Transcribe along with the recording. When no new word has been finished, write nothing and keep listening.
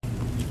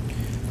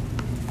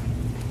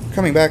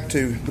Coming back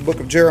to the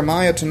book of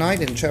Jeremiah tonight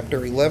in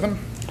chapter 11.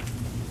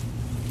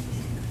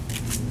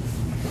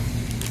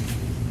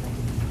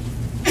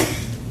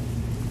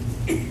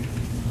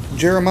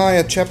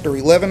 Jeremiah chapter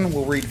 11,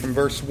 we'll read from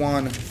verse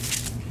 1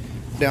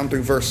 down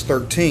through verse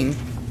 13.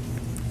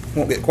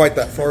 Won't get quite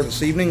that far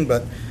this evening,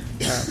 but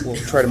we'll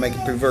try to make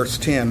it through verse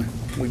 10.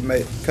 We've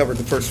covered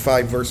the first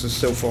 5 verses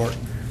so far.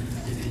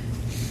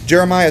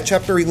 Jeremiah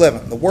chapter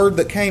 11, the word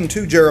that came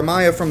to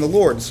Jeremiah from the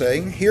Lord,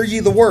 saying, Hear ye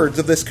the words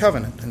of this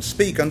covenant, and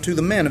speak unto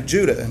the men of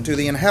Judah, and to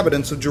the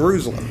inhabitants of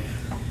Jerusalem.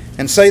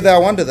 And say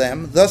thou unto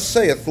them, Thus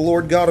saith the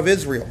Lord God of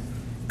Israel,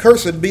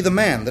 Cursed be the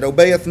man that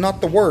obeyeth not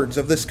the words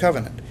of this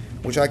covenant,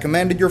 which I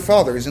commanded your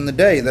fathers in the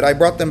day that I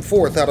brought them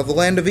forth out of the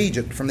land of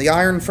Egypt from the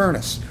iron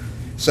furnace,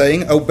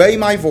 saying, Obey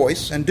my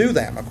voice, and do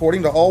them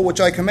according to all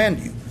which I command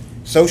you.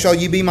 So shall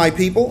ye be my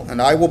people,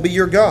 and I will be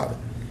your God,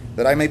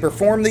 that I may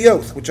perform the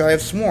oath which I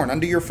have sworn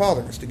unto your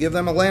fathers, to give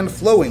them a land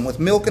flowing with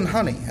milk and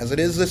honey, as it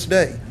is this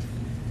day.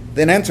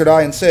 Then answered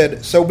I and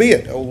said, So be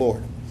it, O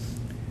Lord.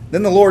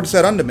 Then the Lord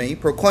said unto me,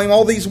 Proclaim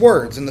all these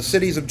words in the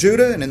cities of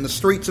Judah and in the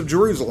streets of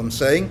Jerusalem,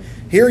 saying,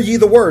 Hear ye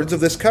the words of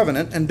this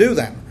covenant, and do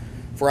them.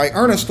 For I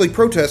earnestly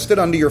protested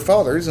unto your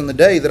fathers in the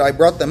day that I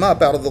brought them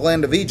up out of the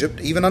land of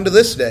Egypt, even unto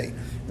this day,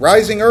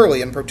 rising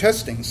early and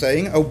protesting,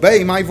 saying,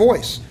 Obey my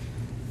voice.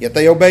 Yet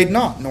they obeyed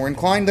not, nor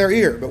inclined their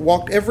ear, but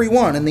walked every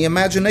one in the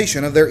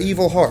imagination of their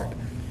evil heart.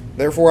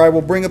 Therefore I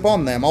will bring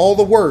upon them all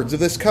the words of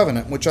this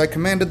covenant which I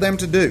commanded them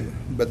to do,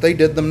 but they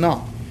did them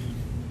not.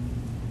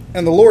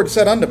 And the Lord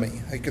said unto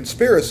me, A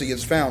conspiracy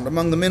is found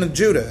among the men of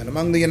Judah and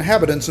among the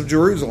inhabitants of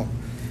Jerusalem.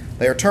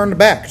 They are turned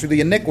back to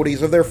the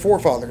iniquities of their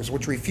forefathers,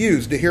 which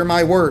refused to hear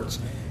my words,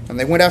 and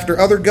they went after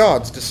other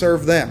gods to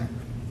serve them.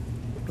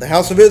 The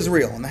house of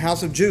Israel and the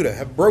house of Judah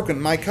have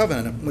broken my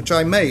covenant which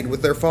I made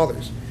with their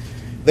fathers.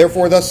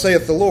 Therefore thus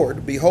saith the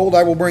Lord, Behold,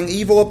 I will bring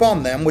evil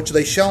upon them, which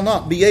they shall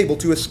not be able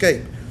to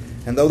escape.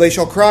 And though they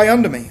shall cry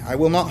unto me, I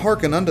will not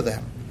hearken unto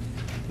them.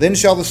 Then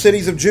shall the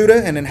cities of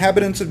Judah and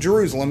inhabitants of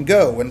Jerusalem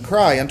go and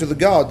cry unto the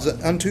gods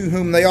unto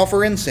whom they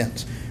offer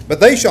incense, but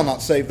they shall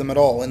not save them at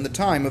all in the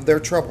time of their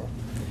trouble.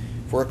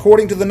 For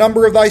according to the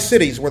number of thy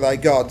cities were thy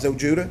gods, O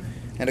Judah,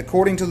 and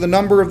according to the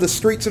number of the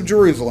streets of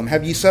Jerusalem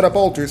have ye set up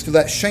altars to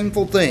that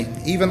shameful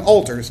thing, even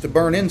altars to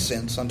burn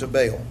incense unto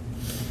Baal.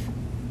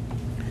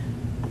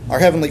 Our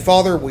Heavenly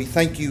Father, we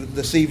thank you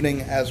this evening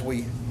as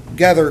we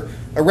gather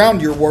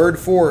around your word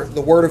for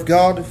the word of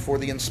God, for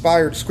the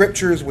inspired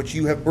scriptures which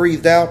you have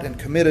breathed out and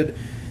committed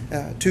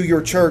to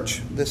your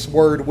church, this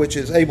word which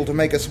is able to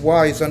make us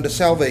wise unto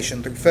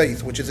salvation through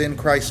faith which is in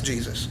Christ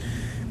Jesus.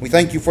 We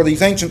thank you for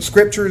these ancient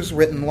scriptures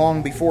written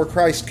long before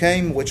Christ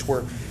came, which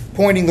were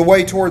pointing the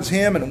way towards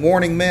him and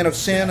warning men of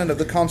sin and of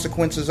the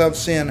consequences of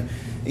sin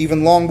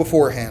even long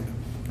beforehand.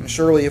 And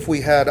surely if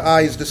we had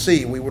eyes to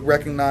see, we would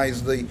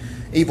recognize the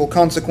evil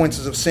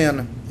consequences of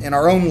sin in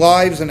our own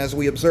lives, and as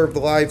we observe the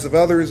lives of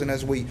others, and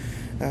as we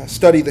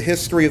study the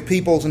history of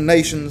peoples and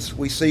nations,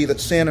 we see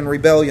that sin and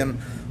rebellion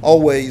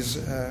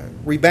always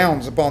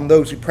rebounds upon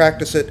those who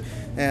practice it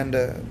and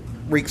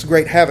wreaks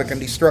great havoc and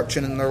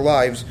destruction in their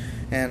lives,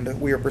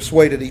 and we are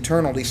persuaded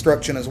eternal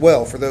destruction as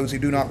well for those who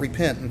do not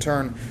repent and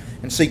turn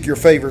and seek your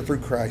favor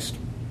through Christ.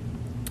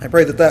 I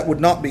pray that that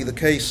would not be the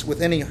case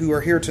with any who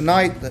are here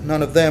tonight, that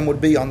none of them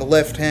would be on the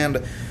left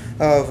hand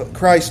of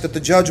Christ at the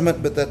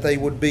judgment, but that they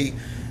would be,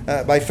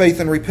 by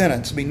faith and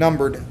repentance, be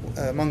numbered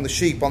among the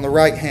sheep on the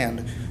right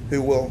hand,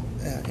 who will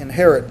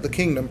inherit the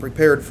kingdom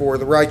prepared for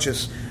the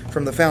righteous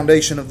from the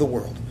foundation of the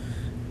world.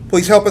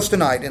 Please help us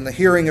tonight in the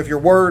hearing of your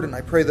word, and I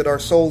pray that our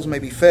souls may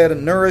be fed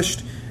and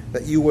nourished,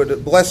 that you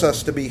would bless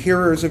us to be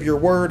hearers of your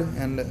word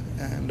and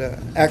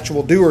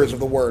actual doers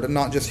of the word, and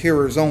not just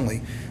hearers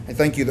only. I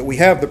thank you that we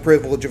have the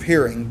privilege of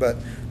hearing, but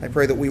I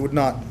pray that we would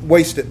not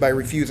waste it by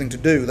refusing to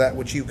do that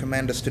which you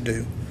command us to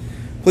do.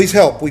 Please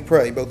help, we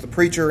pray, both the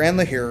preacher and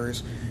the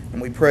hearers,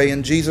 and we pray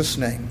in Jesus'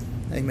 name.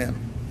 Amen.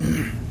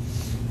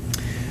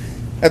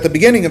 At the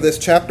beginning of this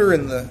chapter,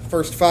 in the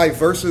first 5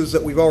 verses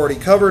that we've already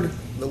covered,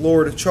 the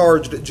Lord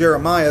charged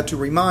Jeremiah to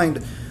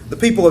remind the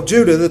people of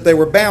Judah that they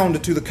were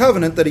bound to the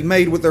covenant that he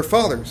made with their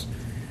fathers.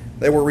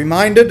 They were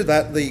reminded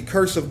that the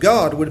curse of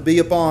God would be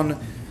upon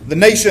the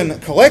nation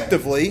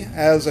collectively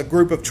as a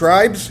group of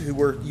tribes who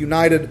were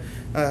united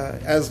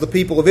as the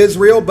people of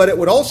Israel, but it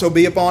would also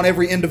be upon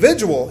every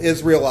individual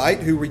Israelite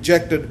who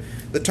rejected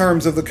the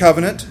terms of the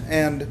covenant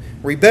and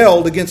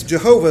rebelled against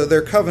Jehovah,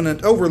 their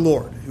covenant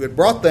overlord, who had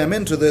brought them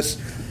into this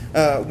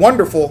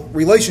wonderful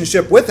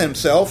relationship with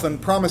himself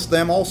and promised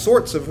them all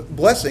sorts of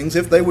blessings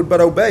if they would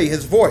but obey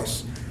his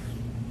voice.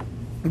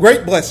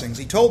 Great blessings,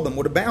 he told them,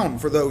 would abound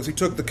for those who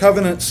took the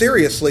covenant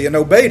seriously and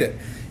obeyed it.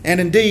 And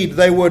indeed,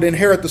 they would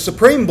inherit the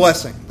supreme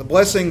blessing, the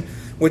blessing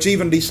which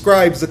even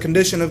describes the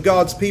condition of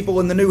God's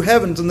people in the new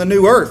heavens and the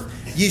new earth.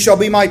 Ye shall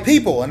be my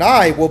people, and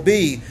I will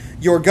be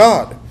your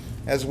God.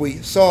 As we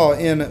saw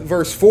in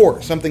verse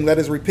 4, something that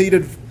is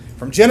repeated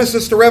from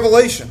Genesis to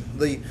Revelation,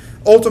 the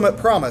ultimate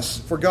promise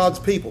for God's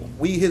people.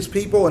 We his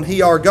people, and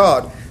he our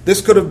God.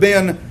 This could have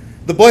been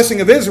the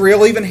blessing of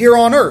Israel even here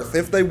on earth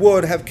if they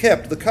would have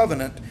kept the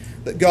covenant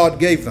that God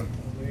gave them.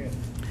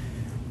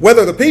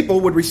 Whether the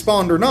people would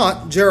respond or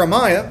not,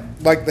 Jeremiah,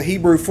 like the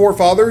Hebrew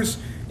forefathers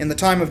in the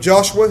time of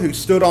Joshua who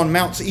stood on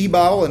Mounts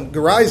Ebal and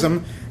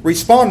Gerizim,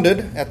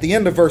 responded at the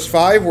end of verse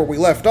 5 where we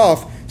left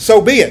off,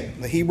 "So be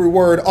it," the Hebrew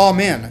word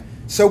Amen,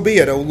 "so be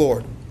it, O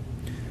Lord."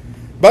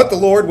 But the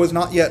Lord was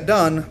not yet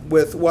done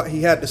with what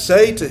he had to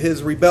say to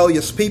his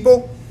rebellious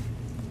people.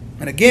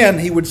 And again,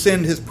 he would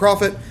send his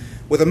prophet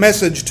with a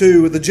message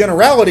to the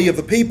generality of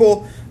the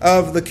people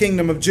of the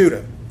kingdom of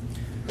Judah.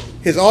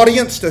 His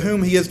audience, to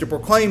whom he is to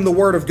proclaim the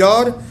word of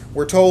God,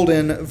 we're told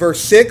in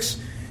verse 6,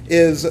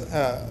 is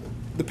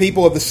the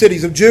people of the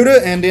cities of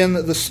Judah and in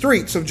the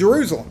streets of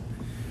Jerusalem.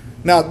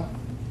 Now,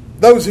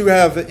 those who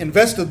have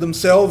invested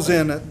themselves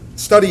in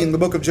studying the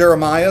book of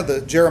Jeremiah,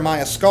 the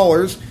Jeremiah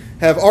scholars,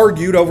 have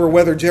argued over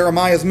whether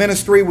Jeremiah's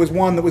ministry was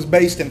one that was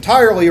based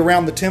entirely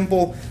around the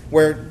temple,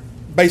 where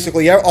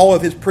basically all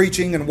of his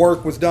preaching and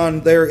work was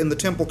done there in the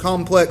temple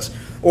complex,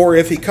 or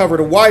if he covered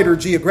a wider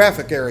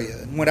geographic area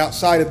and went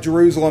outside of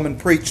Jerusalem and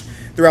preached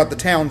throughout the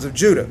towns of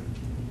Judah.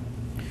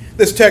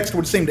 This text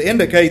would seem to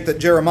indicate that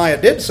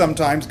Jeremiah did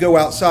sometimes go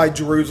outside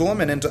Jerusalem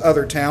and into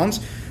other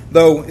towns,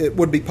 though it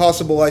would be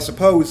possible, I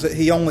suppose, that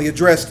he only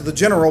addressed the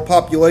general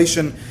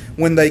population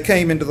when they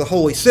came into the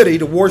holy city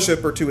to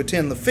worship or to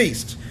attend the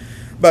feasts.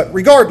 But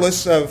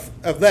regardless of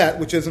that,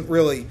 which isn't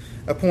really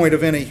a point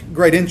of any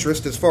great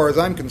interest as far as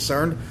I'm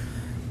concerned,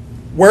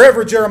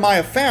 wherever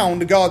Jeremiah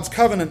found God's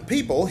covenant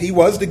people, he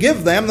was to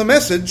give them the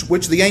message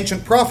which the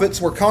ancient prophets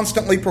were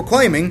constantly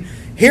proclaiming,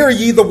 "Hear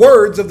ye the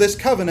words of this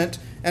covenant,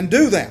 and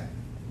do them."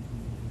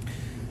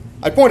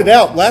 I pointed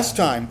out last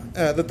time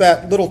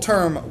that little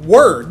term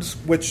words,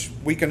 which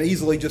we can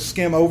easily just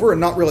skim over and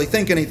not really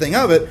think anything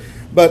of it,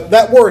 but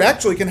that word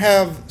actually can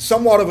have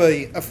somewhat of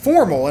a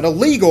formal and a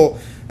legal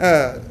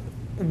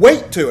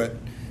weight to it.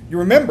 You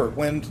remember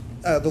when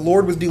the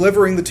Lord was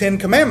delivering the Ten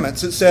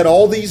Commandments, it said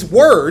all these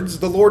words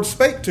the Lord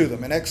spake to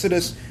them in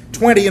Exodus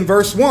 20 and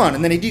verse 1,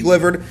 and then he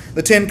delivered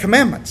the Ten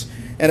Commandments.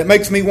 And it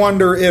makes me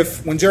wonder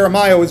if when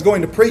Jeremiah was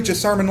going to preach a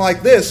sermon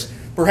like this,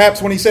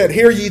 perhaps when he said,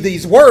 "Hear ye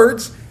these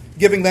words,"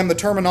 giving them the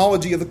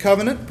terminology of the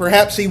covenant,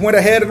 perhaps he went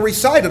ahead and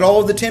recited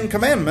all of the Ten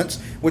Commandments,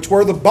 which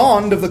were the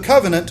bond of the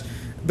covenant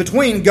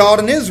between God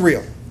and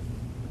Israel.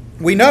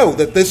 We know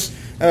that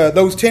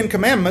those Ten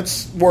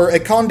Commandments were a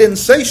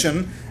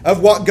condensation of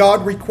what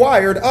God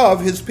required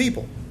of his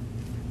people.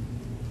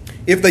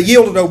 If they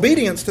yielded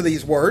obedience to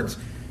these words,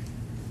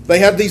 they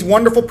had these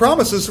wonderful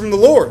promises from the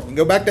Lord. You can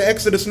go back to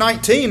Exodus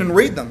 19 and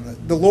read them.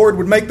 The Lord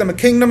would make them a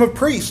kingdom of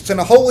priests and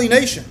a holy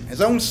nation, his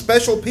own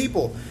special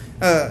people,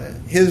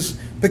 his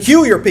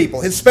peculiar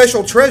people, his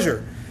special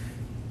treasure.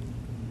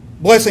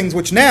 Blessings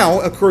which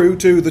now accrue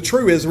to the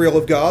true Israel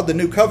of God, the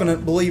new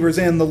covenant believers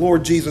in the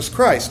Lord Jesus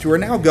Christ, who are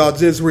now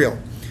God's Israel.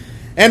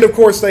 And of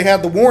course they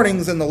had the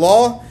warnings in the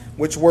law,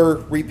 which were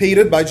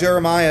repeated by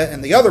Jeremiah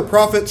and the other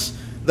prophets,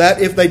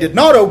 that if they did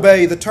not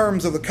obey the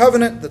terms of the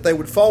covenant, that they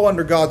would fall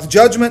under God's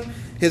judgment,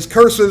 his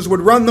curses would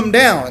run them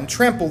down and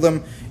trample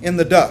them in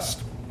the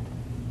dust.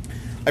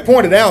 I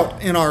pointed out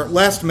in our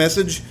last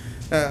message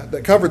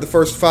that covered the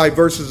first 5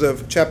 verses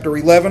of chapter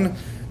 11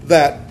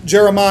 that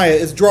Jeremiah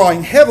is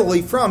drawing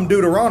heavily from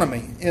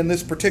Deuteronomy in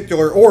this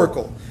particular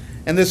oracle.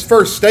 And this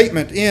first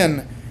statement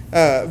in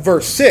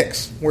verse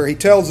 6, where he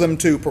tells them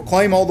to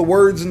proclaim all the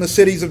words in the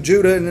cities of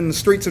Judah and in the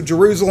streets of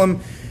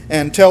Jerusalem,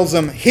 and tells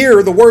them,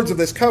 "Hear the words of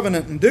this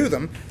covenant and do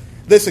them."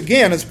 This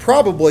again is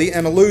probably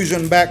an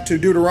allusion back to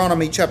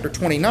Deuteronomy chapter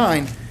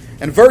 29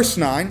 and verse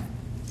 9,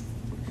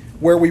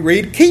 where we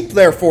read, "Keep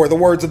therefore the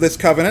words of this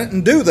covenant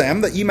and do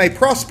them, that ye may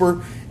prosper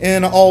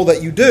in all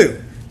that you do."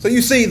 So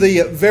you see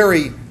the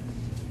very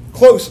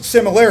close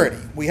similarity.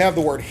 We have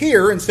the word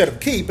 "hear" instead of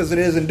 "keep" as it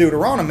is in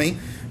Deuteronomy,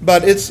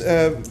 but it's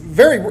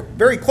very,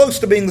 very close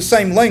to being the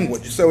same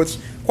language. So it's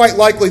quite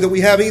likely that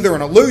we have either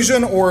an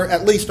allusion or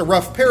at least a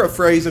rough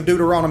paraphrase of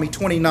Deuteronomy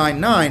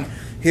 29:9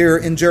 here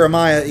in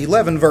Jeremiah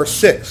 11, verse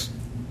 6.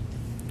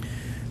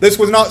 This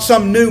was not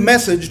some new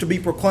message to be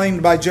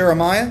proclaimed by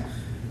Jeremiah.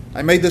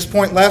 I made this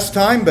point last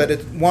time, but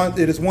it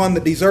is one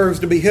that deserves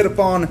to be hit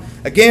upon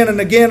again and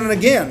again and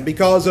again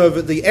because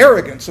of the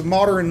arrogance of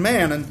modern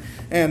man.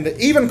 And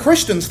even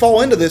Christians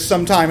fall into this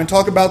sometime and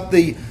talk about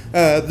the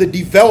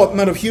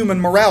development of human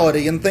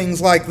morality and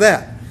things like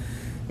that.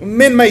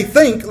 Men may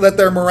think that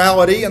their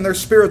morality and their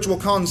spiritual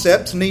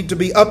concepts need to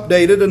be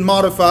updated and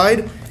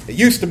modified. It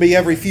used to be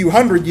every few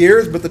hundred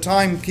years, but the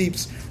time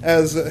keeps,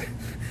 as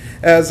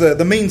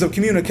the means of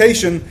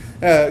communication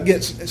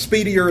gets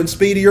speedier and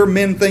speedier.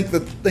 Men think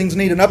that things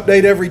need an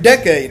update every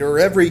decade or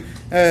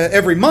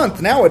every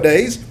month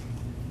nowadays.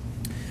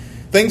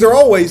 Things are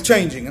always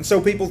changing, and so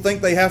people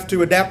think they have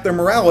to adapt their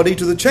morality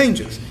to the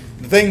changes.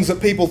 The things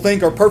that people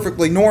think are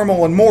perfectly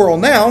normal and moral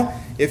now,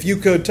 if you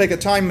could take a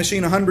time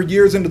machine 100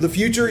 years into the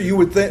future, you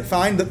would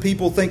find that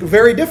people think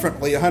very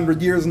differently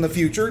 100 years in the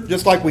future,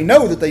 just like we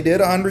know that they did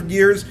 100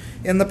 years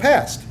in the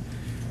past.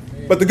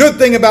 But the good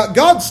thing about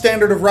God's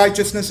standard of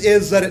righteousness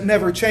is that it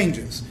never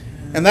changes.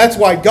 And that's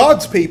why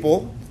God's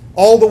people,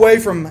 all the way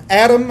from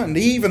Adam and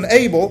Eve and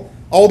Abel,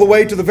 all the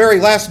way to the very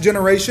last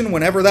generation,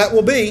 whenever that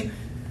will be,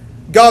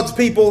 God's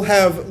people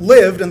have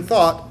lived and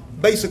thought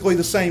basically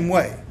the same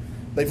way.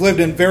 They've lived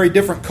in very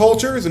different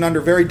cultures and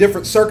under very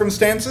different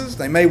circumstances.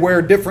 They may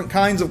wear different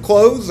kinds of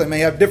clothes. They may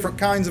have different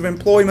kinds of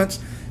employments.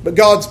 But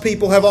God's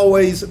people have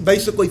always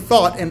basically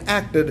thought and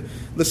acted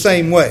the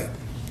same way.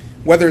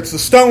 Whether it's the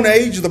Stone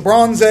Age, the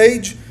Bronze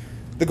Age,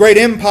 the great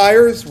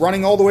empires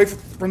running all the way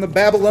from the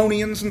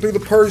Babylonians and through the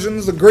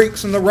Persians, the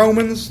Greeks and the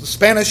Romans, the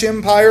Spanish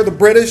Empire, the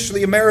British,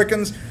 the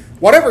Americans,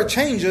 whatever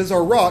changes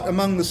are wrought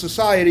among the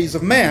societies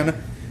of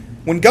man,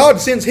 when God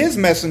sends His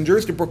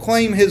messengers to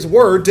proclaim His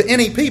word to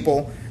any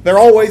people, they're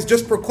always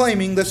just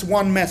proclaiming this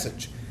one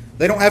message.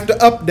 They don't have to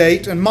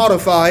update and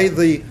modify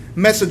the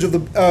message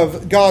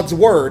of God's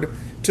word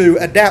to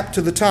adapt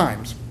to the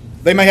times.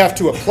 They may have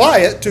to apply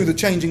it to the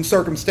changing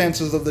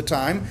circumstances of the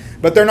time,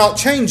 but they're not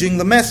changing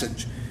the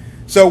message.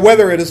 So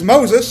whether it is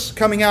Moses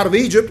coming out of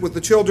Egypt with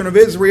the children of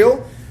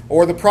Israel,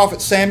 or the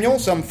prophet Samuel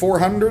some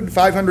 400,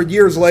 500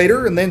 years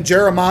later, and then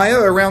Jeremiah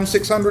around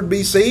 600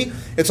 BC,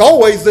 it's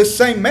always this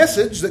same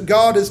message that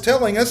God is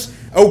telling us,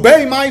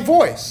 obey my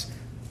voice.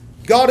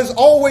 God is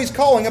always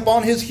calling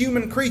upon His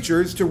human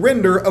creatures to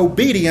render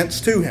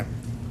obedience to Him.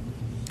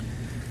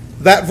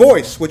 That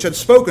voice which had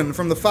spoken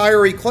from the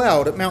fiery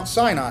cloud at Mount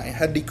Sinai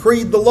had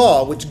decreed the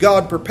law which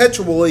God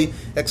perpetually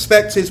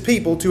expects His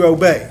people to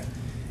obey.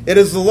 It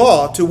is the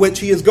law to which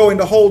He is going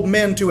to hold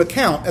men to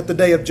account at the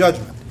day of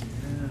judgment.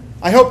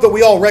 I hope that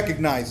we all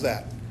recognize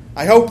that.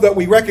 I hope that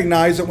we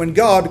recognize that when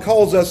God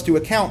calls us to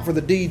account for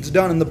the deeds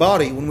done in the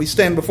body, when we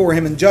stand before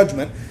Him in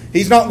judgment,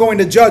 He's not going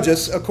to judge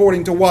us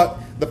according to what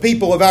the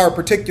people of our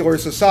particular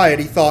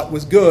society thought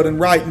was good and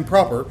right and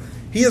proper.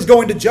 He is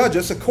going to judge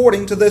us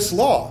according to this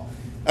law,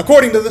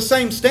 according to the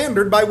same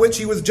standard by which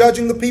He was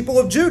judging the people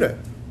of Judah.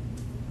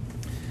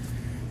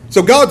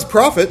 So God's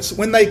prophets,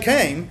 when they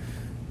came,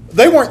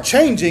 they weren't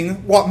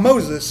changing what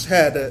Moses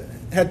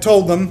had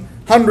told them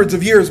hundreds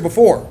of years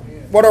before.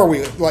 What are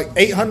we, like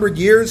 800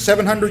 years,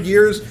 700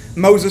 years?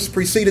 Moses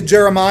preceded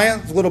Jeremiah.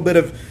 There's a little bit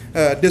of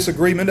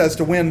disagreement as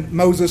to when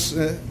Moses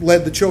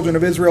led the children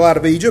of Israel out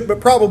of Egypt, but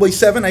probably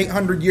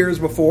 700-800 years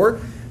before.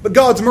 But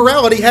God's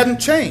morality hadn't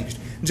changed.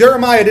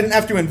 Jeremiah didn't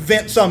have to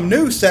invent some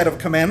new set of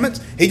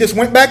commandments. He just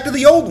went back to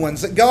the old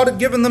ones that God had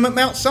given them at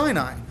Mount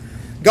Sinai.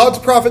 God's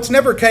prophets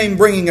never came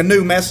bringing a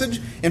new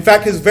message. In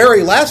fact, His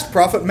very last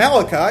prophet,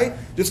 Malachi,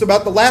 just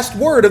about the last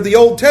word of the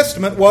Old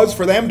Testament was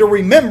for them to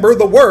remember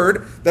the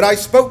word that I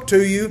spoke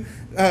to you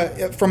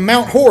from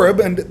Mount Horeb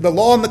and the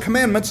law and the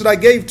commandments that I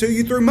gave to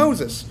you through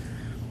Moses.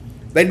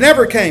 They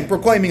never came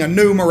proclaiming a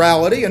new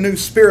morality, a new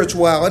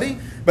spirituality,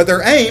 but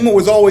their aim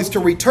was always to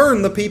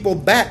return the people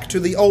back to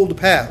the old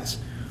paths.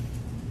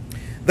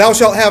 Thou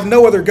shalt have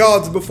no other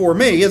gods before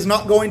me is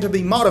not going to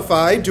be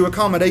modified to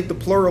accommodate the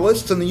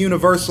pluralists and the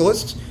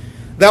universalists.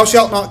 Thou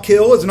shalt not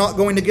kill is not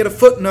going to get a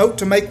footnote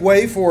to make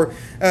way for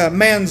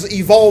man's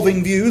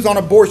evolving views on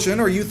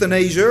abortion or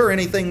euthanasia or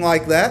anything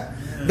like that.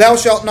 Thou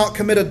shalt not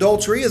commit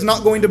adultery is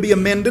not going to be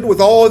amended with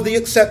all of the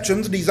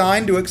exceptions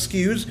designed to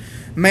excuse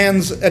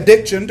man's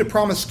addiction to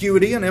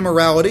promiscuity and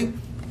immorality.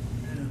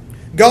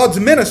 God's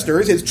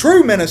ministers, His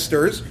true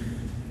ministers,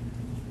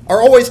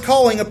 are always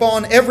calling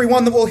upon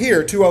everyone that will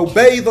hear to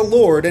obey the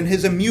Lord and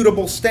His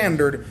immutable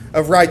standard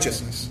of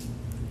righteousness.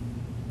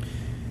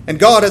 And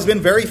God has been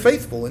very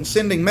faithful in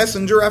sending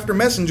messenger after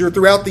messenger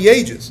throughout the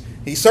ages.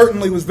 He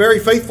certainly was very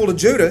faithful to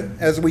Judah,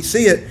 as we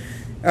see it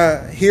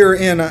here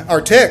in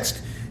our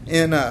text.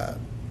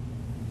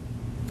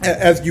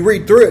 As you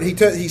read through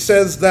it, he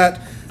says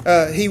that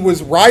he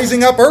was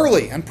rising up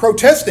early and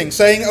protesting,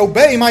 saying,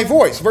 obey my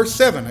voice. Verse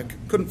 7, I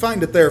couldn't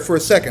find it there for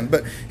a second.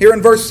 But here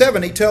in verse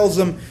 7, he tells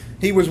them,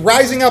 he was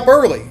rising up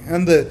early,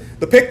 and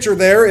the picture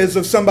there is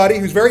of somebody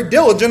who's very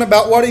diligent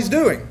about what he's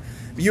doing.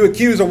 If you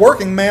accuse a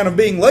working man of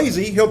being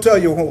lazy, he'll tell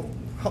you, well,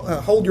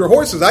 hold your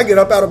horses. I get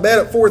up out of bed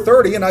at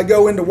 4:30 and I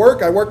go into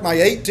work. I work my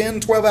 8, 10,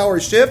 12-hour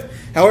shift,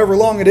 however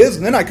long it is,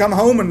 and then I come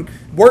home and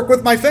work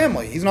with my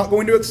family. He's not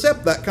going to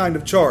accept that kind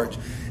of charge.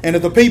 And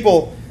if the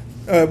people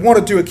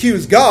wanted to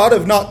accuse God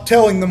of not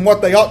telling them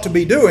what they ought to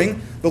be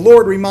doing, the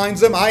Lord reminds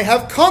them, I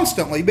have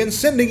constantly been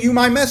sending you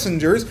my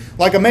messengers,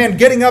 like a man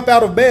getting up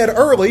out of bed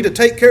early to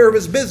take care of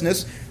his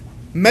business.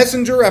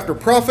 Messenger after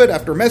prophet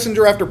after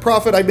messenger after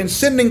prophet I've been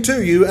sending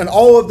to you, and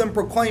all of them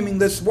proclaiming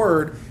this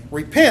word,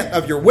 repent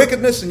of your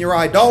wickedness and your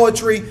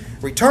idolatry,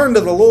 return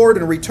to the Lord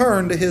and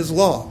return to His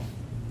law.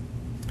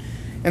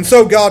 And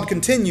so God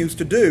continues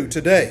to do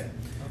today.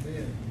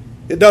 Amen.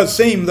 It does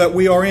seem that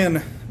we are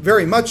in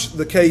very much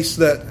the case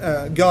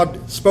that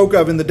God spoke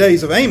of in the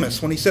days of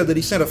Amos when He said that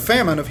He sent a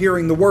famine of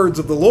hearing the words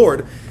of the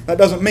Lord. That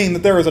doesn't mean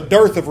that there is a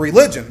dearth of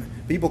religion.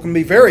 People can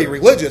be very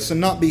religious and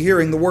not be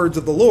hearing the words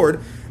of the Lord.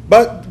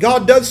 But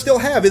God does still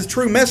have His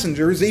true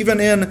messengers,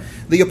 even in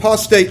the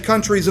apostate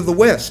countries of the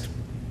West.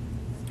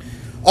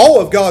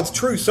 All of God's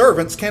true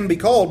servants can be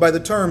called by the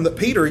term that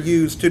Peter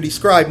used to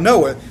describe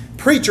Noah,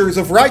 preachers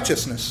of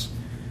righteousness.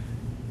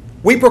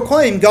 We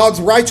proclaim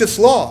God's righteous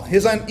law,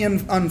 His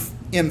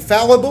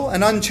infallible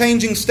and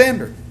unchanging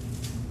standard.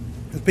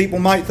 People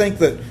might think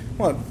that,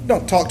 well,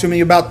 don't talk to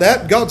me about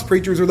that. God's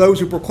preachers are those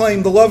who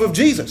proclaim the love of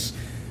Jesus.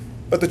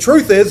 But the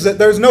truth is that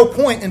there's no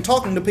point in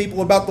talking to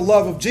people about the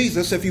love of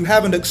Jesus if you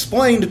haven't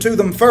explained to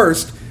them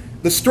first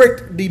the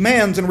strict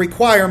demands and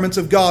requirements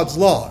of God's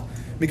law.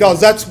 Because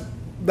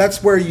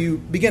that's where you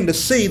begin to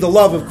see the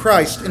love of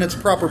Christ in its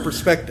proper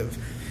perspective.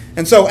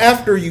 And so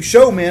after you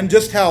show men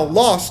just how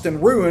lost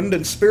and ruined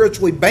and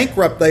spiritually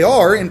bankrupt they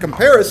are in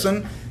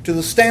comparison to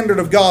the standard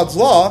of God's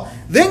law,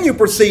 then you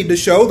proceed to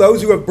show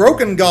those who have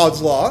broken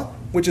God's law,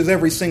 which is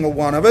every single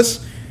one of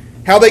us,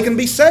 how they can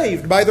be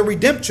saved by the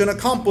redemption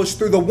accomplished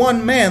through the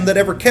one man that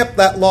ever kept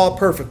that law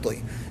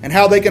perfectly, and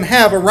how they can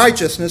have a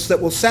righteousness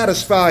that will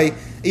satisfy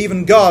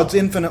even God's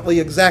infinitely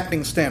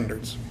exacting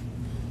standards.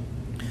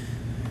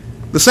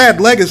 The sad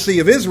legacy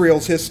of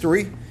Israel's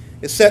history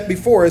is set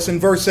before us in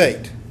verse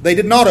 8. They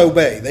did not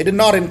obey. They did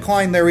not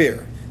incline their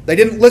ear. They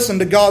didn't listen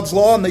to God's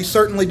law, and they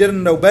certainly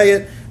didn't obey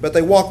it, but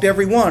they walked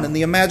every one in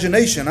the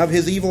imagination of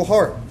his evil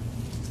heart.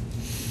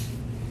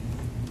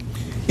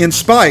 In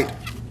spite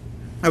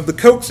of the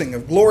coaxing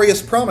of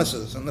glorious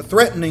promises and the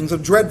threatenings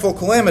of dreadful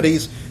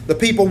calamities, the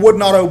people would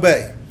not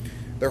obey.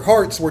 Their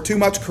hearts were too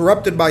much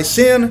corrupted by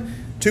sin,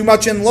 too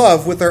much in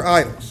love with their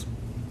idols.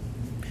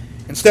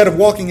 Instead of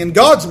walking in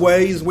God's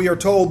ways, we are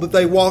told that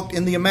they walked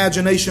in the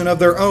imagination of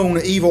their own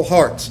evil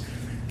hearts.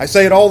 I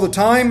say it all the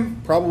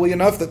time, probably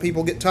enough that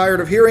people get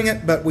tired of hearing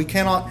it, but we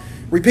cannot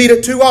repeat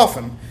it too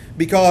often,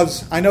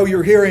 because I know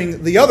you're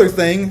hearing the other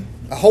thing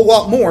a whole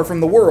lot more from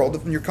the world,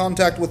 from your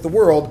contact with the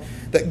world,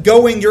 that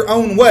going your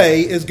own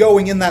way is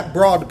going in that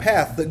broad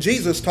path that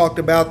Jesus talked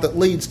about that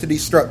leads to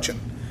destruction.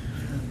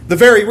 The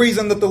very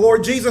reason that the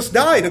Lord Jesus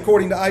died,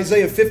 according to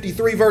Isaiah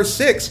 53 verse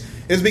 6,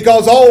 is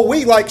because all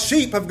we like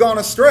sheep have gone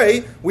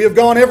astray. We have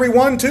gone every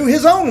one to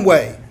his own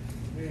way.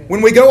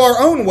 When we go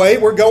our own way,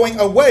 we're going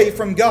away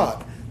from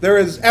God. There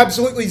is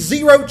absolutely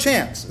zero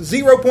chance,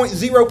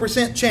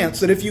 0.0% chance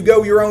that if you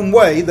go your own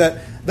way,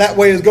 that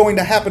way is going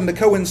to happen to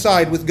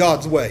coincide with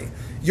God's way.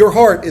 Your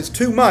heart is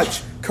too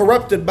much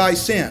corrupted by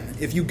sin.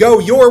 If you go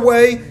your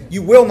way,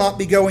 you will not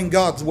be going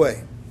God's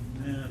way.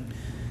 Amen.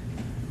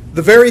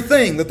 The very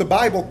thing that the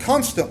Bible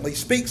constantly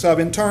speaks of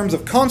in terms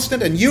of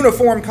constant and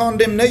uniform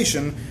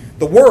condemnation,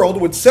 the world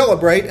would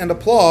celebrate and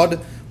applaud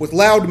with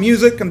loud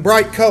music and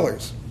bright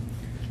colors.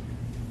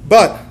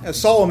 But, as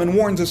Solomon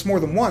warns us more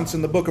than once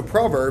in the book of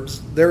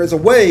Proverbs, there is a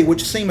way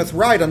which seemeth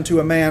right unto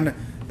a man,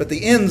 but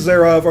the ends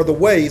thereof are the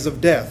ways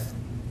of death.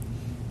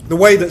 The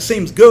way that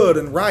seems good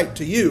and right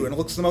to you and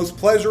looks the most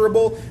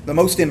pleasurable, the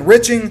most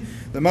enriching,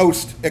 the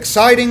most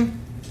exciting,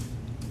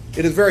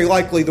 it is very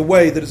likely the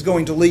way that is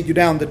going to lead you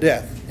down to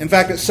death. In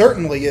fact, it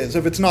certainly is,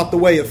 if it's not the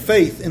way of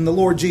faith in the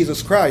Lord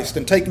Jesus Christ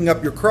and taking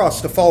up your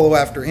cross to follow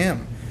after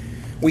him.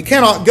 We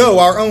cannot go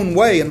our own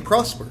way and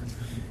prosper.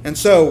 And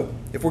so,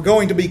 if we're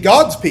going to be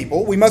God's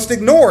people, we must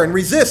ignore and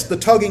resist the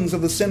tuggings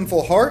of the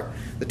sinful heart,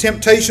 the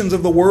temptations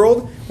of the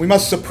world. We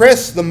must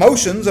suppress the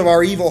motions of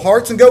our evil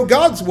hearts and go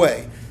God's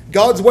way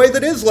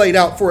that is laid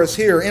out for us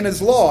here in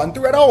his law and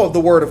throughout all of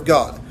the Word of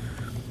God.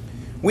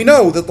 We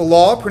know that the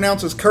law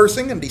pronounces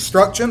cursing and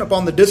destruction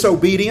upon the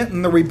disobedient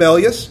and the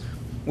rebellious.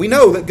 We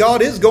know that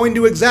God is going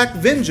to exact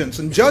vengeance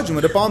and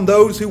judgment upon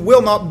those who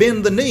will not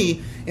bend the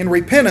knee in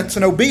repentance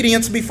and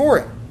obedience before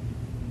him.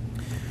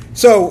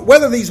 So,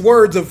 whether these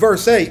words of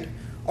verse 8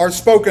 are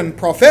spoken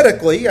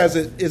prophetically, as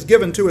it is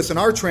given to us in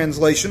our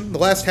translation, the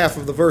last half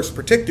of the verse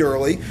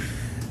particularly,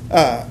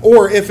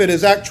 or if it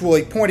is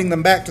actually pointing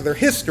them back to their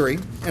history,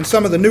 and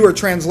some of the newer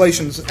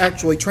translations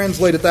actually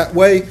translate it that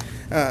way.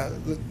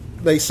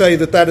 They say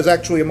that is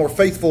actually a more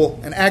faithful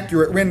and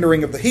accurate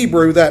rendering of the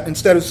Hebrew, that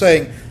instead of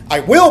saying, I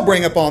will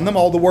bring upon them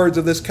all the words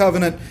of this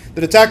covenant,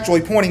 that it's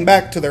actually pointing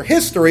back to their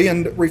history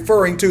and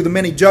referring to the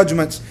many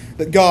judgments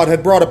that God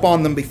had brought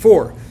upon them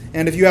before.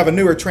 And if you have a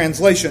newer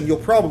translation, you'll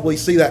probably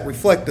see that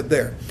reflected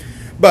there.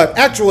 But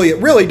actually, it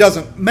really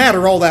doesn't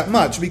matter all that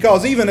much,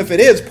 because even if it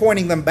is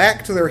pointing them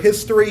back to their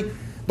history,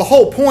 the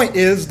whole point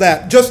is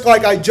that just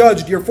like I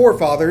judged your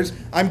forefathers,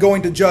 I'm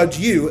going to judge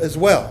you as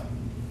well.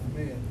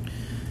 Amen.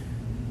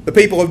 The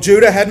people of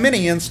Judah had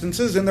many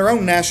instances in their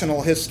own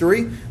national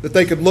history that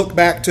they could look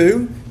back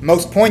to.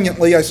 Most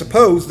poignantly, I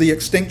suppose, the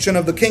extinction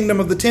of the kingdom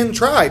of the 10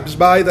 tribes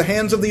by the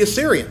hands of the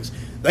Assyrians.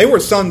 They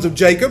were sons of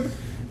Jacob,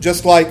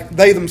 just like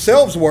they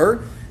themselves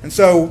were. And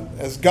so,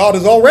 as God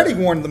has already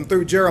warned them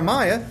through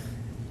Jeremiah,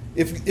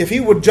 if he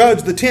would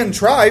judge the 10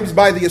 tribes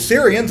by the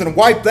Assyrians and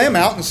wipe them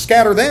out and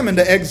scatter them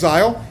into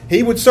exile,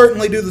 he would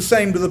certainly do the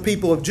same to the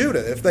people of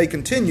Judah if they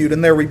continued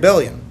in their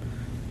rebellion.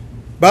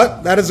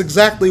 But that is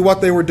exactly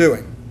what they were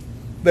doing.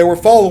 They were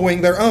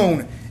following their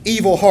own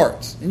evil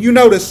hearts. And you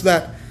notice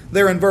that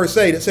there in verse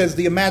 8 it says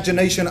the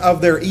imagination of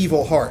their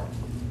evil heart.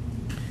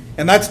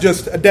 And that's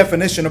just a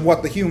definition of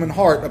what the human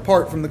heart,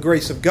 apart from the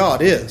grace of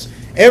God, is.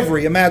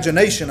 Every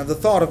imagination of the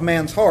thought of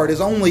man's heart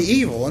is only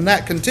evil, and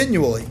that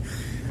continually.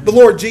 The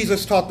Lord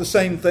Jesus taught the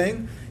same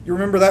thing. You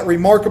remember that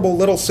remarkable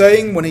little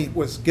saying when he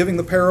was giving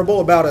the parable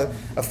about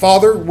a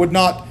father would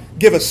not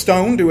give a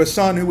stone to a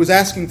son who was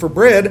asking for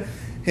bread.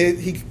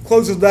 He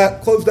closed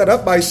that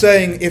up by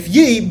saying, if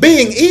ye,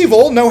 being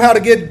evil, know how to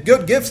give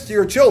good gifts to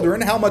your children,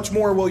 how much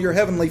more will your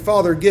heavenly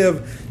Father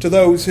give to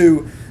those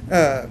who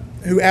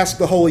who ask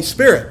the Holy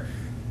Spirit.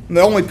 And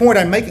the only point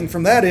I'm making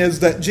from that is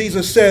that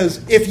Jesus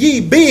says, if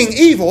ye being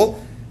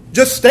evil,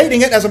 just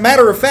stating it as a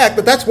matter of fact,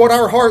 that that's what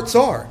our hearts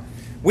are.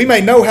 We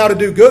may know how to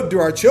do good to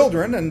our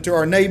children and to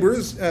our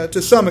neighbors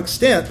to some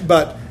extent,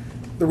 but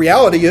the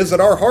reality is that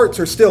our hearts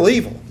are still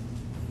evil.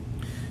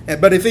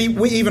 But if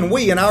even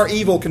we in our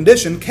evil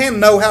condition can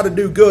know how to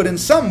do good in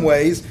some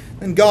ways,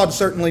 then God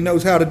certainly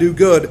knows how to do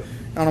good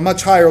on a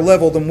much higher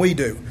level than we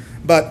do.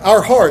 But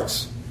our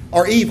hearts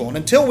are evil. And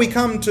until we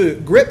come to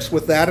grips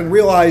with that and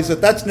realize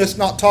that that's just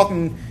not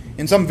talking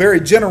in some very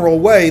general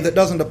way that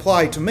doesn't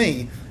apply to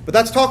me, but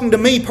that's talking to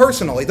me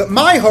personally, that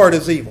my heart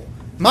is evil.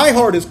 My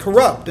heart is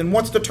corrupt and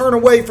wants to turn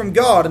away from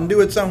God and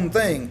do its own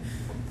thing.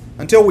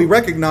 Until we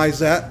recognize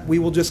that, we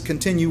will just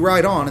continue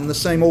right on in the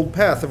same old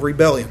path of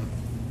rebellion.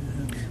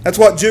 That's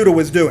what Judah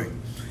was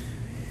doing.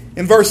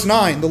 In verse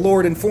 9, the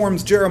Lord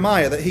informs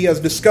Jeremiah that he has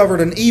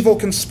discovered an evil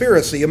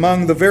conspiracy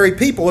among the very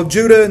people of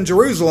Judah and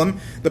Jerusalem,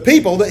 the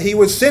people that he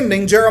was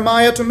sending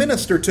Jeremiah to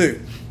minister to.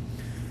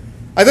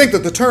 I think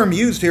that the term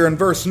used here in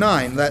verse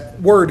 9,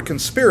 that word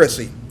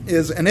conspiracy,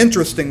 is an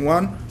interesting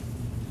one.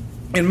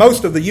 In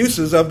most of the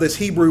uses of this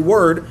Hebrew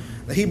word,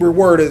 the Hebrew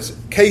word is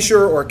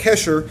kasher or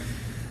kesher.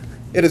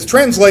 It is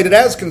translated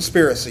as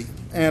conspiracy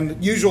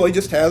and usually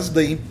just has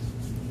the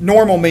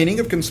normal meaning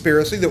of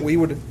conspiracy that we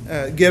would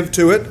give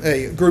to it,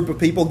 a group of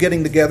people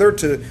getting together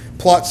to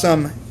plot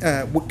some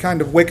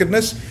kind of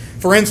wickedness.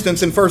 For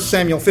instance, in 1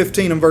 Samuel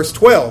 15 and verse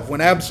 12, when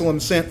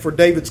Absalom sent for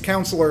David's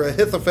counselor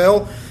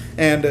Ahithophel,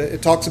 and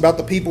it talks about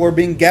the people are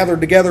being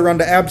gathered together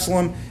unto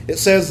Absalom, it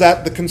says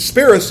that the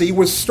conspiracy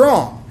was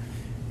strong.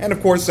 And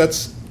of course,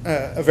 that's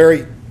a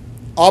very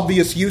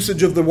obvious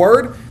usage of the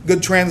word,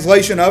 good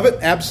translation of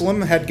it.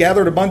 Absalom had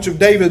gathered a bunch of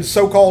David's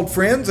so-called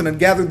friends and had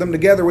gathered them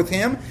together with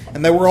him,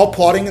 and they were all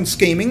plotting and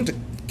scheming to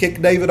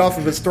kick David off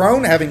of his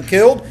throne, have him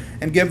killed,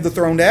 and give the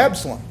throne to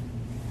Absalom.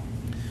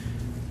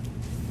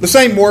 The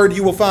same word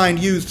you will find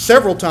used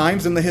several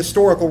times in the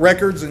historical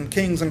records in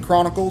Kings and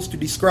Chronicles to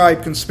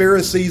describe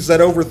conspiracies that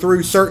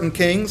overthrew certain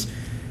kings.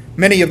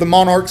 Many of the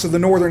monarchs of the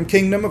northern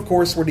kingdom, of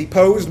course, were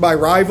deposed by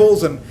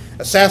rivals and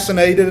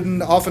assassinated,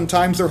 and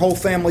oftentimes their whole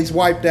families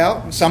wiped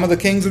out. And some of the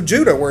kings of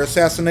Judah were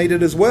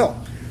assassinated as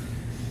well.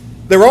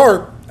 There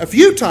are a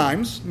few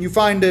times, you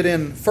find it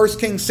in 1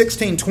 Kings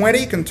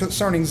 16:20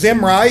 concerning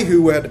Zimri,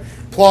 who had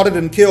plotted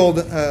and killed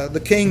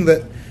the king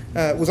that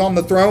was on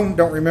the throne.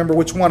 Don't remember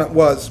which one it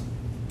was,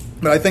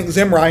 but I think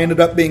Zimri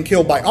ended up being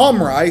killed by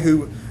Omri,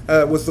 who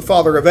was the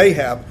father of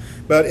Ahab.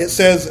 But it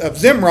says of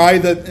Zimri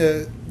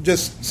that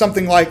just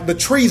something like the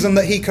treason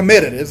that he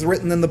committed is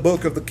written in the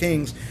book of the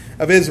kings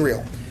of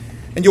Israel.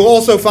 And you'll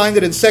also find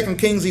it in 2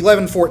 Kings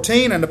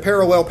 11:14 and a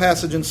parallel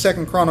passage in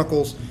 2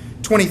 Chronicles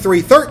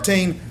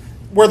 23:13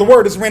 where the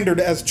word is rendered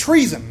as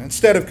treason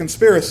instead of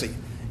conspiracy.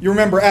 You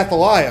remember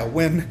Athaliah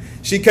when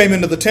she came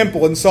into the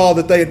temple and saw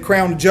that they had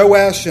crowned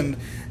Joash and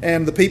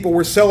the people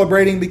were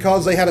celebrating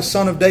because they had a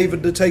son of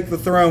David to take the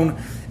throne.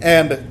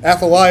 And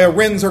Athaliah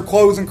rends her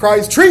clothes and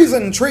cries,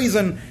 "Treason,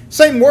 treason!"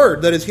 Same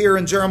word that is here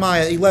in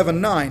Jeremiah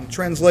 11:9,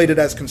 translated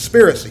as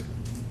conspiracy.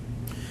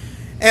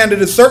 And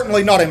it is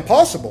certainly not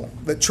impossible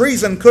that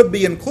treason could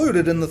be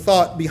included in the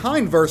thought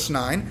behind verse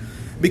 9,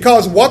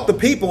 because what the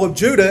people of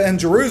Judah and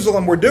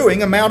Jerusalem were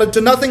doing amounted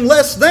to nothing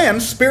less than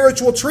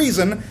spiritual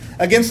treason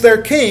against their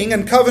king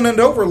and covenant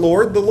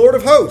overlord, the Lord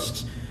of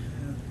hosts.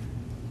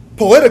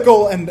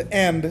 Political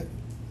and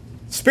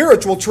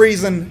spiritual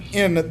treason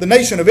in the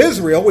nation of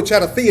Israel, which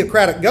had a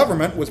theocratic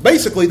government, was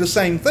basically the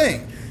same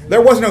thing.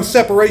 There was no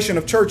separation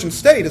of church and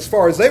state as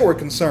far as they were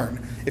concerned.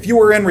 If you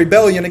were in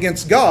rebellion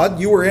against God,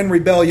 you were in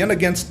rebellion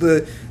against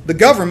the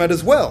government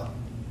as well.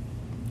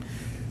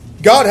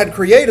 God had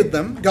created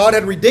them. God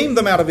had redeemed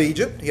them out of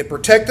Egypt. He had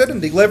protected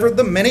and delivered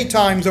them many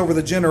times over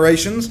the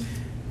generations.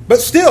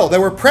 But still, they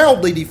were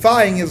proudly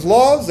defying His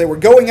laws. They were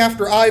going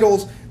after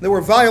idols. They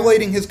were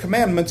violating His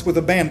commandments with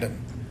abandon.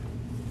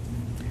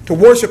 To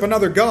worship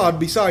another god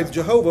besides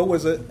Jehovah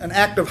was an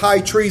act of high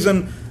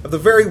treason of the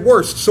very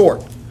worst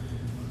sort.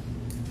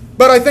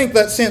 But I think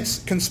that since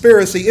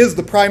conspiracy is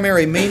the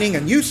primary meaning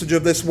and usage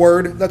of this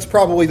word, that's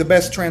probably the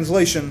best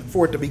translation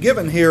for it to be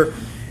given here.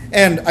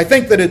 And I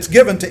think that it's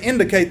given to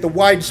indicate the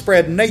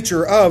widespread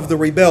nature of the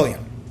rebellion.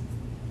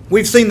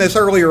 We've seen this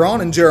earlier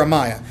on in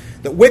Jeremiah,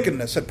 that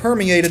wickedness had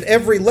permeated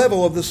every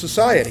level of the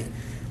society.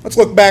 Let's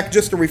look back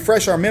just to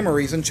refresh our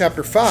memories in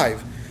chapter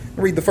 5.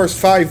 Read the first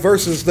 5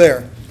 verses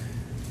there.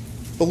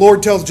 The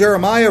Lord tells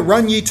Jeremiah,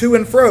 "Run ye to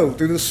and fro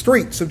through the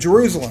streets of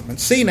Jerusalem, and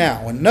see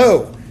now, and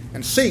know,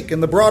 and seek in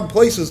the broad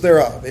places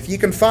thereof, if ye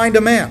can find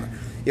a man,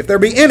 if there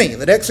be any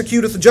that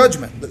executeth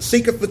judgment, that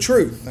seeketh the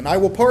truth, and I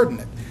will pardon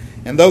it.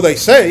 And though they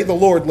say, the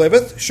Lord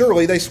liveth,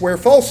 surely they swear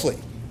falsely."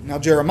 Now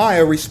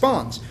Jeremiah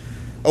responds,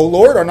 "O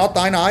Lord, are not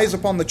thine eyes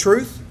upon the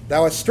truth?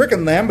 Thou hast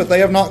stricken them, but they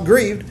have not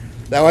grieved.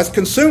 Thou hast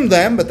consumed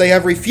them, but they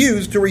have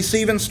refused to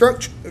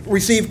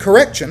receive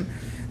correction.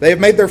 They have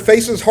made their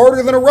faces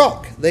harder than a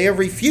rock. They have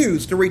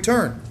refused to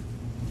return.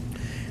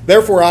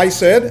 Therefore I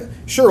said,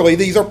 surely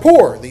these are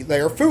poor, they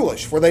are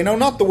foolish, for they know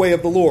not the way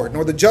of the Lord,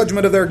 nor the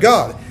judgment of their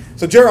God.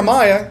 So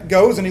Jeremiah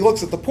goes and he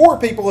looks at the poor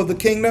people of the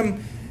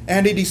kingdom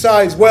and he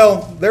decides,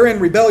 well, they're in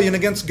rebellion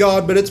against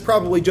God, but it's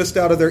probably just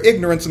out of their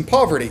ignorance and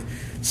poverty.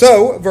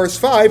 So, verse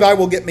 5, I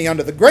will get me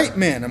unto the great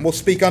men and will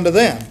speak unto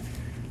them,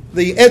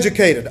 the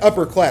educated,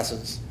 upper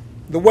classes,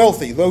 the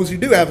wealthy, those who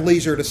do have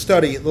leisure to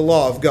study the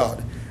law of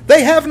God.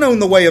 They have known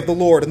the way of the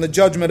Lord and the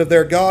judgment of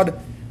their God.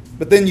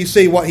 But then you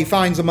see what he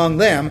finds among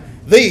them.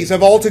 These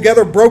have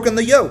altogether broken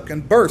the yoke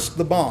and burst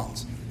the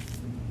bonds.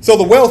 So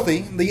the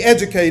wealthy, the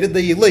educated,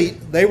 the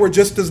elite, they were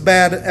just as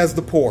bad as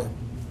the poor.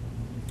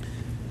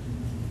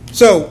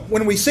 So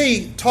when we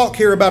see talk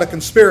here about a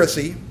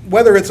conspiracy,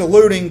 whether it's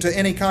alluding to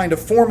any kind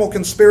of formal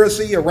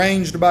conspiracy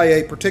arranged by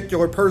a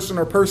particular person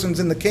or persons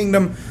in the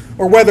kingdom,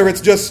 or whether it's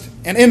just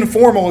an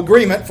informal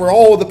agreement for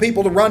all of the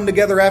people to run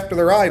together after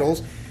their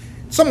idols,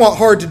 it's somewhat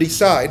hard to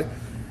decide.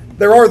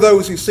 There are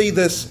those who see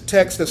this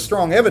text as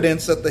strong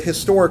evidence that the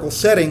historical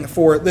setting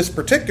for this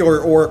particular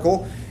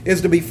oracle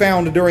is to be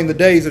found during the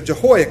days of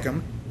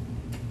Jehoiakim.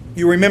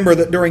 You remember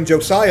that during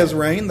Josiah's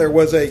reign, there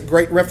was a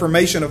great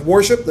reformation of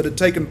worship that had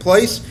taken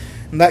place,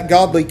 and that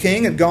godly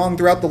king had gone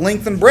throughout the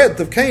length and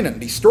breadth of Canaan,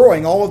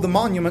 destroying all of the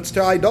monuments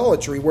to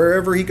idolatry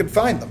wherever he could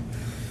find them.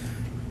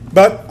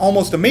 But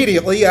almost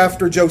immediately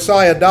after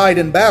Josiah died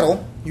in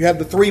battle, you had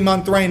the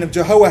 3-month reign of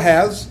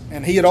Jehoahaz,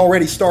 and he had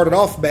already started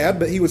off bad,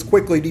 but he was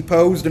quickly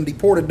deposed and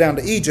deported down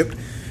to Egypt.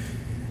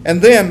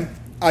 And then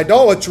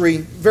idolatry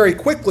very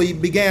quickly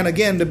began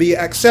again to be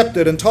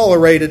accepted and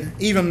tolerated,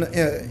 even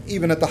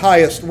at the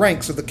highest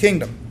ranks of the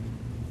kingdom.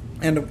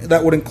 And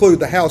that would include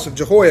the house of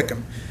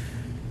Jehoiakim.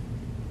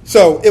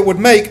 So it would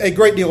make a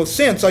great deal of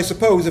sense, I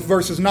suppose, if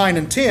verses 9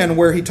 and 10,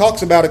 where he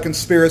talks about a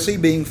conspiracy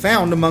being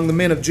found among the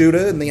men of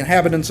Judah and the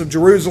inhabitants of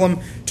Jerusalem,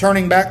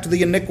 turning back to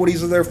the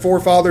iniquities of their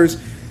forefathers,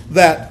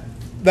 that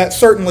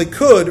certainly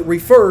could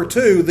refer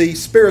to the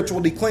spiritual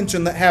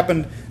declension that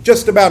happened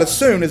just about as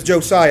soon as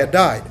Josiah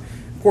died.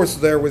 Of course,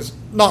 there was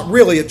not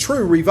really a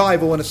true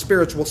revival in a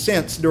spiritual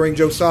sense during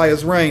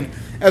Josiah's reign,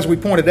 as we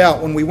pointed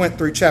out when we went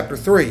through chapter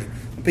 3.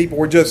 People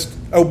were just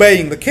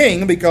obeying the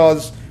king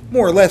because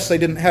more or less they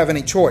didn't have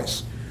any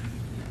choice.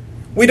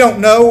 We don't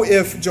know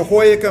if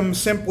Jehoiakim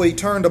simply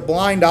turned a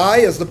blind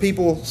eye as the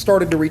people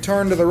started to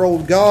return to their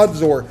old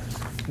gods, or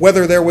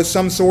whether there was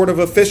some sort of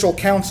official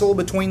council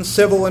between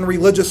civil and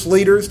religious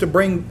leaders to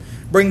bring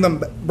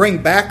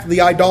back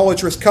the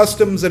idolatrous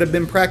customs that had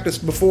been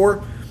practiced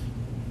before.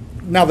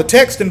 Now, the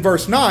text in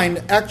verse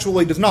 9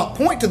 actually does not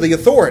point to the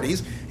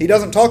authorities. He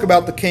doesn't talk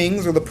about the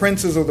kings or the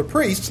princes or the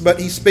priests, but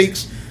he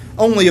speaks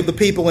only of the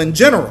people in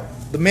general,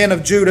 the men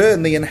of Judah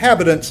and the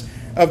inhabitants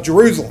of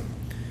Jerusalem.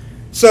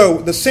 So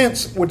the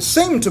sense would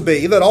seem to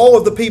be that all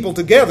of the people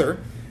together,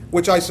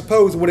 which I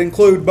suppose would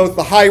include both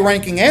the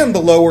high-ranking and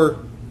the lower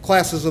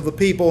classes of the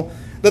people,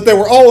 that they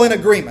were all in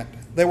agreement.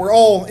 They were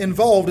all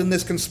involved in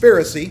this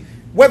conspiracy,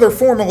 whether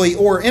formally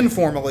or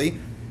informally.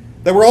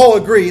 They were all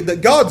agreed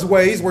that God's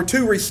ways were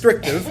too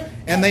restrictive,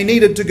 and they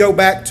needed to go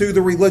back to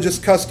the religious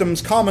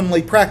customs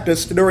commonly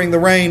practiced during the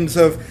reigns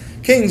of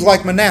kings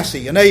like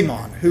Manasseh and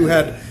Amon, who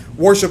had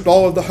worshipped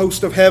all of the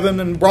host of heaven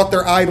and brought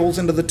their idols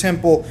into the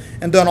temple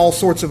and done all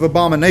sorts of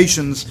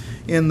abominations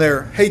in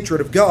their hatred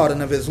of God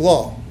and of His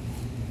law.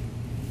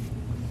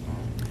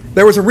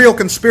 There was a real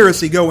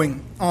conspiracy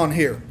going on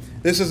here.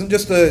 This isn't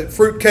just a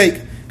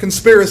fruitcake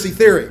conspiracy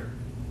theory.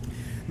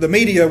 The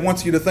media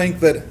wants you to think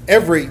that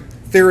every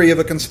theory of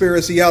a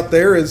conspiracy out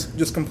there is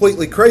just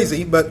completely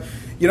crazy, but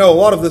a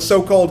lot of the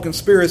so-called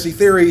conspiracy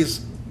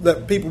theories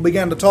that people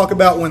began to talk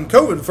about when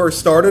COVID first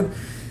started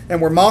and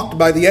were mocked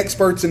by the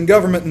experts in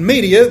government and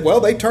media,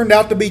 well, they turned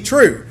out to be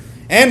true.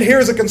 And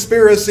here's a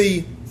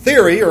conspiracy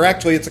theory, or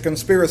actually it's a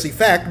conspiracy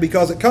fact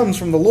because it comes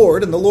from the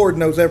Lord, and the Lord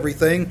knows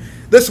everything.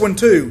 This one,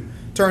 too,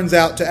 turns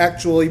out to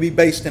actually be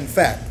based in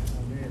fact.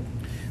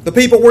 The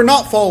people were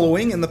not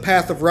following in the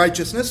path of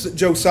righteousness that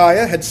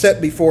Josiah had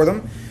set before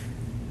them.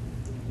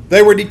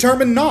 They were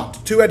determined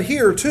not to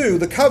adhere to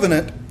the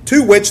covenant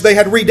to which they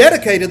had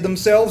rededicated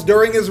themselves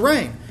during his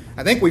reign.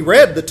 I think we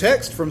read the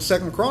text from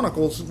 2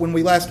 Chronicles when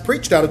we last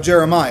preached out of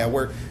Jeremiah,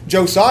 where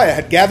Josiah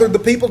had gathered the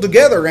people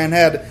together and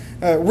had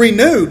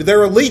renewed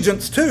their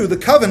allegiance to the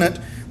covenant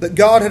that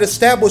God had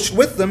established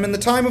with them in the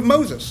time of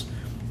Moses.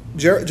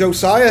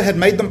 Josiah had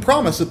made them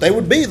promise that they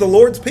would be the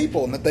Lord's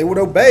people and that they would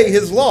obey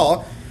His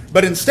law.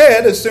 But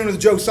instead, as soon as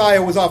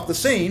Josiah was off the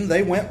scene,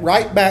 they went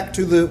right back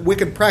to the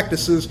wicked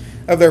practices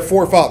of their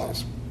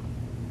forefathers.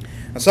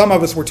 Now, some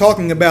of us were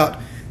talking about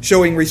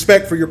showing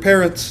respect for your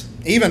parents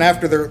even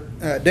after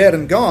they're dead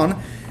and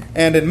gone.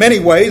 And in many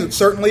ways, it's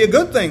certainly a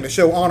good thing to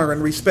show honor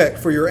and respect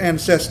for your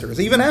ancestors,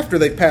 even after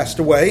they've passed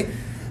away.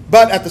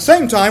 But at the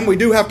same time, we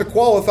do have to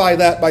qualify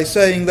that by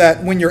saying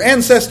that when your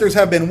ancestors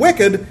have been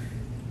wicked,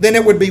 then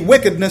it would be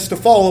wickedness to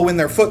follow in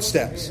their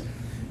footsteps.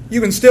 You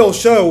can still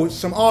show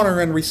some honor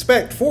and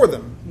respect for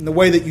them in the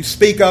way that you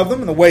speak of them,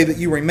 in the way that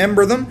you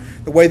remember them,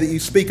 the way that you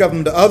speak of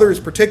them to others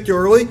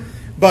particularly.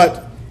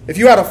 But if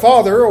you had a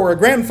father or a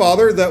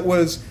grandfather that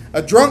was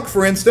a drunk,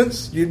 for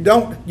instance, you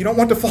don't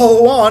want to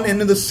follow on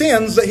into the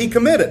sins that he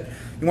committed.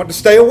 You want to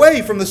stay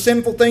away from the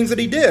sinful things that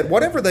he did,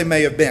 whatever they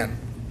may have been.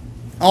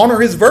 honor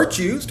his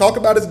virtues, talk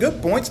about his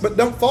good points, but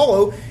don't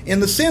follow in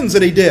the sins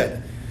that he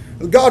did.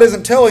 God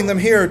isn't telling them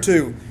here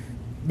to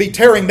be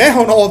tearing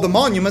down all of the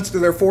monuments to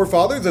their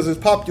forefathers, as is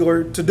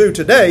popular to do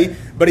today,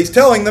 but he's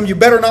telling them you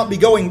better not be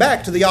going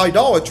back to the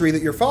idolatry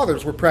that your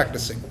fathers were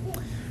practicing.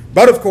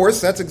 But of course,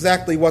 that's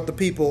exactly what the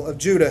people of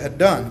Judah had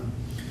done.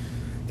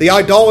 The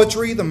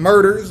idolatry, the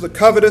murders, the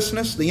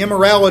covetousness, the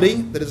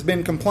immorality that has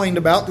been complained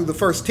about through the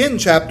first 10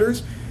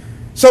 chapters,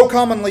 so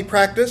commonly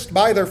practiced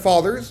by their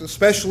fathers,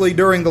 especially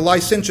during the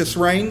licentious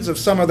reigns of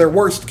some of their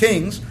worst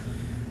kings,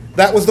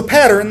 that was the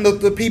pattern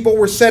that the people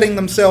were setting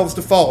themselves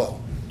to follow.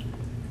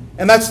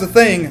 And that's the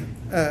thing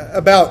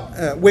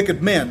about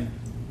wicked men.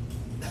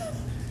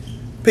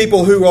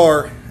 People who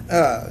are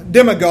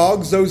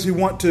demagogues, those who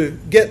want to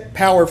get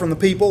power from the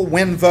people,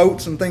 win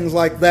votes and things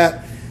like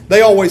that,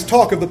 they always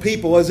talk of the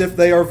people as if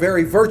they are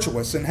very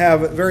virtuous and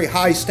have very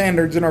high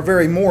standards and are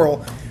very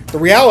moral. The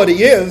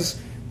reality is,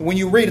 when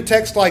you read a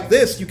text like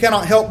this, you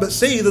cannot help but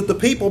see that the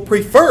people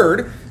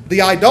preferred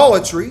the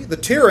idolatry, the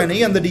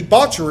tyranny, and the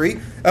debauchery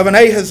of an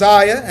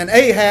Ahaziah, an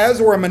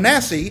Ahaz, or a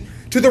Manasseh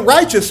to the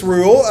righteous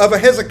rule of a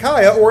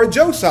Hezekiah or a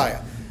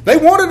Josiah. They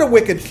wanted a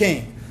wicked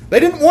king. They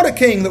didn't want a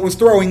king that was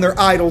throwing their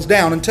idols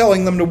down and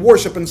telling them to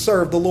worship and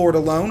serve the Lord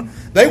alone.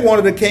 They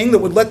wanted a king that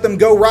would let them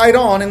go right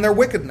on in their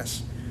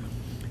wickedness.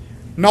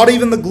 Not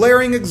even the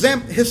glaring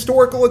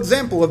historical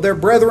example of their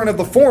brethren of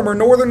the former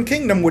northern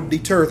kingdom would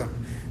deter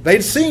them.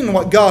 They'd seen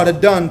what God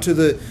had done to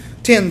the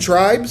 10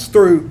 tribes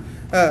through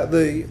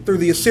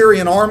the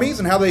Assyrian armies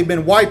and how they'd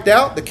been wiped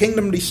out, the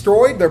kingdom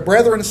destroyed, their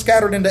brethren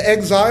scattered into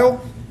exile.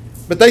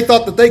 But they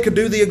thought that they could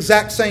do the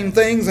exact same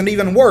things and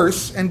even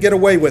worse and get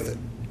away with it.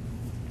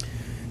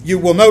 You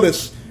will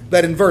notice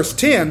that in verse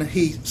 10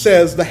 he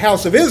says the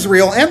house of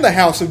Israel and the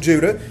house of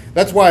Judah.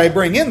 That's why I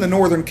bring in the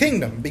northern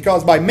kingdom,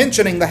 because by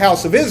mentioning the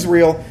house of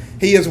Israel,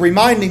 he is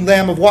reminding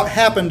them of what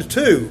happened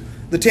to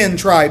the 10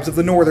 tribes of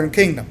the northern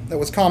kingdom that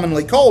was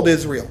commonly called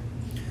Israel.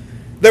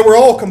 They were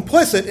all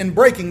complicit in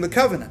breaking the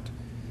covenant.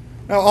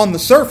 Now, on the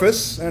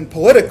surface, and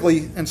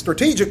politically and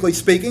strategically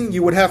speaking,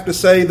 you would have to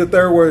say that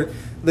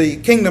the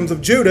kingdoms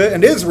of Judah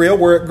and Israel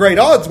were at great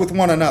odds with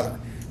one another.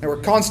 They were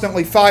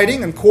constantly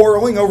fighting and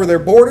quarreling over their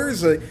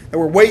borders. They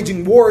were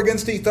waging war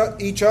against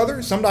each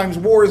other, sometimes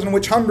wars in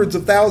which hundreds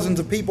of thousands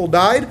of people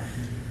died.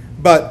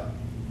 But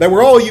they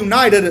were all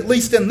united, at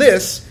least in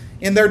this,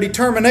 in their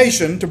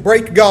determination to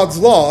break God's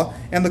law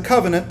and the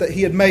covenant that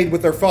he had made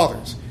with their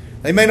fathers.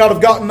 They may not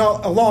have gotten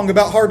along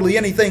about hardly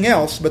anything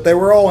else, but they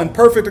were all in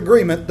perfect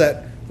agreement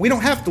that we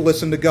don't have to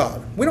listen to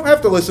God. We don't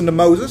have to listen to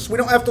Moses. We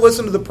don't have to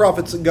listen to the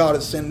prophets that God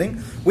is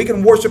sending. We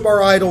can worship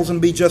our idols and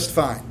be just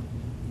fine.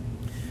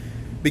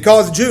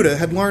 Because Judah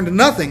had learned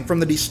nothing from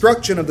the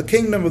destruction of the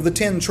kingdom of the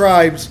 10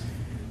 tribes,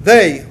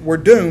 they were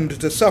doomed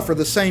to suffer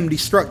the same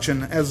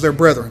destruction as their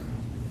brethren.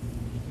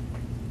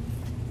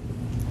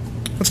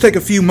 Let's take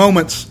a few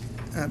moments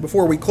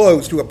before we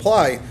close to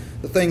apply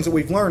the things that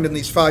we've learned in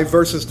these 5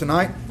 verses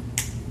tonight.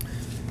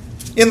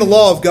 In the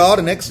law of God,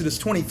 in Exodus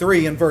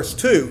 23 and verse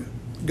 2,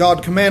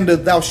 God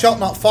commanded, "Thou shalt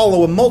not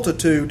follow a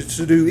multitude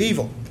to do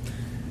evil."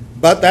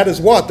 But that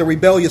is what the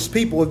rebellious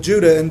people of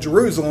Judah and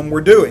Jerusalem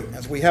were doing,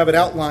 as we have it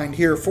outlined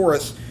here for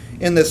us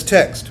in this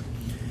text.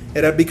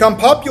 It had become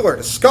popular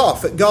to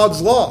scoff at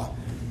God's law,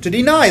 to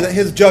deny that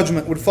his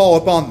judgment would fall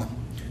upon them,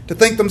 to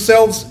think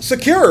themselves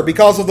secure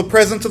because of the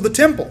presence of the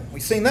temple.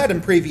 We've seen that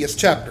in previous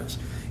chapters,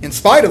 in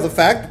spite of the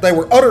fact that they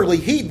were utterly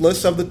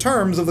heedless of the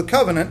terms of the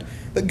covenant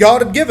that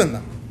God had given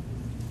them.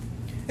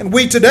 And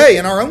we today,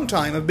 in our own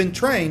time, have been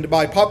trained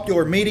by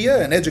popular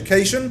media and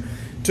education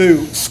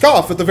to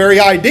scoff at the very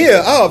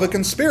idea of a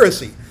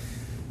conspiracy.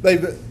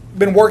 They've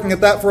been working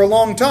at that for a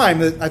long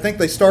time. I think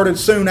they started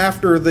soon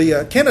after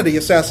the Kennedy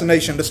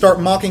assassination to start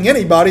mocking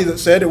anybody that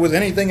said it was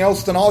anything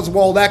else than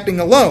Oswald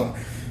acting alone.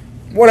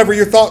 Whatever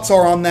your thoughts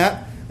are on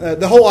that,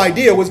 the whole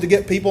idea was to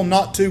get people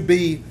not to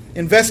be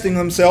investing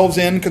themselves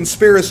in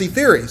conspiracy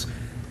theories.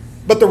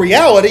 But the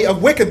reality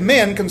of wicked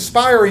men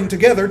conspiring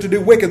together to do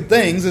wicked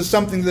things is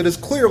something that is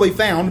clearly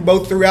found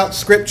both throughout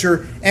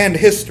Scripture and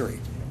history.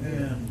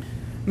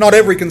 Not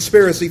every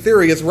conspiracy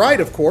theory is right,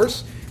 of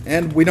course,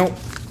 and we don't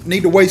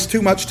need to waste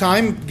too much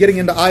time getting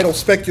into idle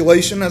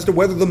speculation as to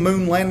whether the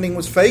moon landing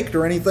was faked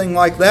or anything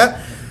like that.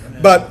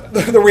 But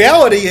the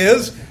reality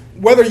is,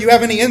 whether you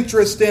have any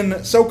interest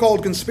in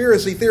so-called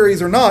conspiracy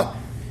theories or not,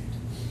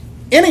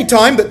 any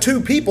time that 2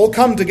 people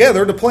come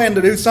together to plan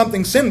to do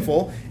something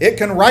sinful, it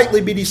can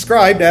rightly be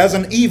described as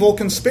an evil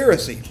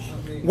conspiracy.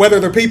 Whether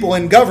they're people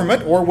in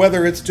government or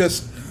whether it's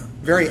just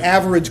very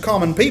average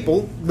common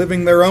people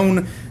living their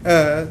own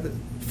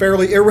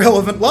fairly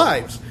irrelevant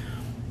lives.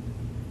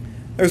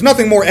 There's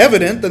nothing more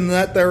evident than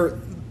that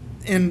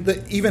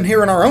even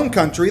here in our own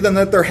country, than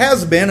that there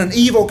has been an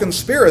evil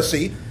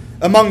conspiracy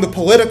among the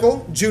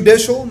political,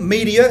 judicial,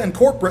 media, and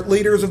corporate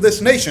leaders of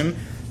this nation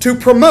to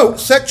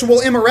promote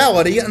sexual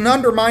immorality and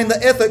undermine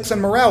the ethics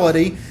and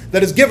morality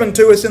that is given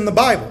to us in the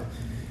Bible.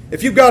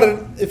 If you've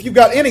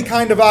got any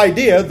kind of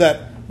idea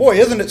that, boy,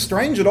 isn't it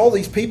strange that all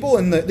these people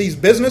in these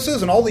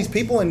businesses and all these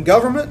people in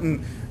government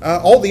and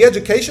all the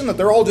education, that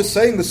they're all just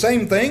saying the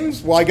same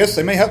things? Well, I guess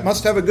they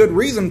must have a good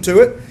reason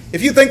to it.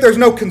 If you think there's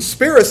no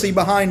conspiracy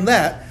behind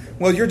that,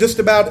 well, you're just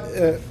about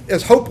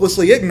as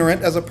hopelessly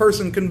ignorant as a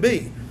person can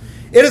be.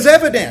 It is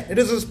evident. It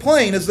is as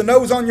plain as the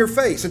nose on your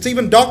face. It's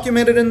even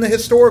documented in the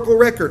historical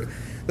record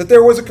that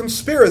there was a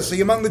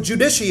conspiracy among the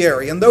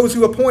judiciary and those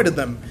who appointed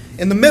them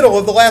in the middle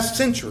of the last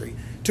century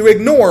to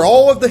ignore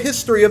all of the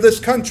history of this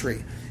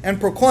country and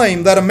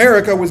proclaim that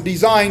America was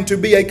designed to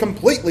be a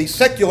completely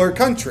secular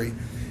country,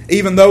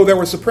 even though there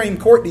were Supreme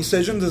Court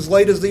decisions as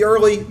late as the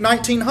early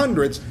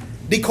 1900s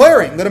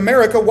declaring that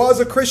America was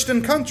a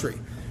Christian country.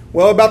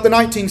 Well, about the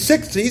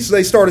 1960s,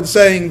 they started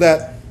saying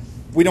that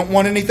we don't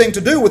want anything to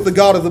do with the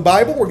God of the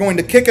Bible. We're going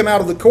to kick him out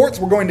of the courts.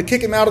 We're going to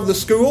kick him out of the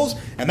schools.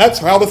 And that's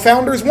how the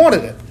founders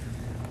wanted it.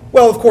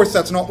 Well, of course,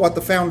 that's not what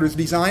the founders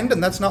designed,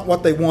 and that's not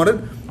what they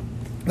wanted.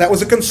 That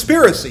was a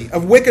conspiracy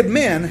of wicked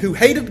men who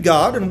hated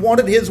God and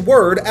wanted his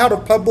word out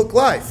of public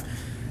life.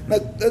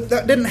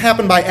 That didn't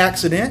happen by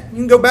accident. You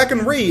can go back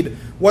and read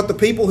what the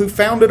people who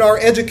founded our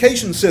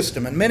education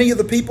system and many of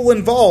the people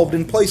involved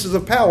in places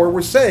of power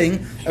were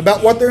saying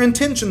about what their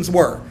intentions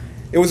were.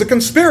 It was a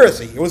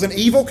conspiracy. It was an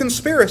evil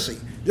conspiracy,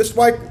 just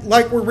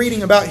like we're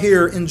reading about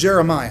here in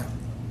Jeremiah.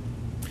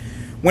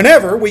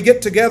 Whenever we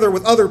get together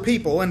with other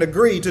people and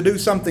agree to do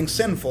something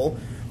sinful,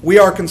 we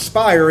are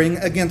conspiring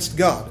against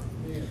God.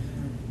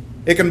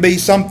 It can be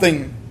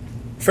something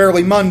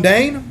fairly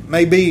mundane,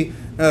 maybe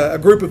a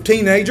group of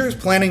teenagers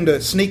planning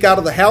to sneak out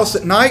of the house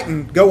at night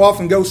and go off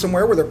and go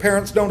somewhere where their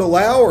parents don't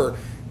allow, or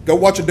go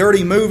watch a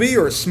dirty movie,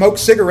 or smoke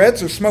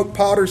cigarettes, or smoke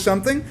pot or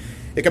something.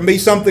 It can be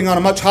something on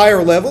a much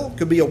higher level. It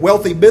could be a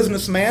wealthy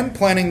businessman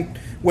planning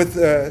with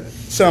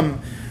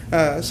some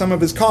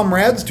of his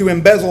comrades to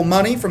embezzle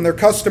money from their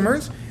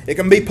customers. It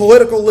can be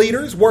political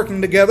leaders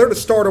working together to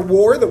start a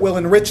war that will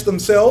enrich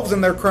themselves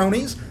and their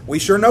cronies. We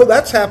sure know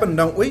that's happened,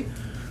 don't we?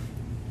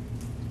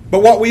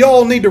 But what we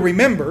all need to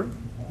remember,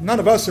 none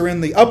of us are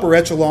in the upper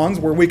echelons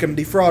where we can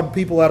defraud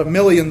people out of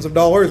millions of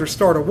dollars or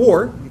start a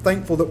war. I'm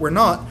thankful that we're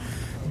not.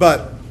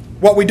 But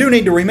what we do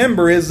need to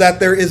remember is that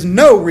there is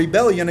no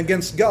rebellion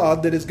against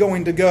God that is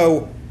going to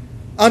go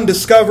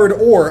undiscovered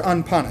or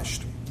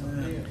unpunished.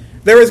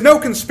 There is no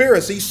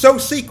conspiracy so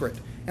secret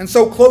and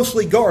so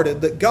closely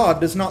guarded that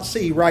God does not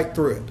see right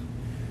through it.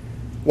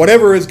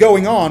 Whatever is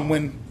going on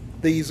when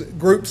these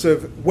groups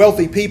of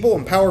wealthy people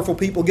and powerful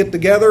people get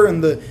together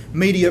and the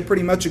media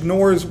pretty much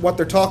ignores what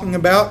they're talking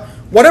about,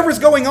 whatever's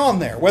going on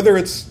there, whether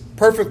it's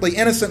perfectly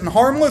innocent and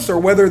harmless or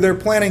whether they're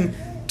planning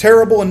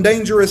terrible and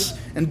dangerous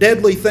and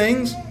deadly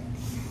things,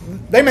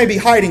 they may be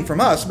hiding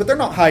from us, but they're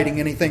not hiding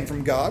anything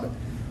from God.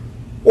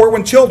 Or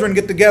when children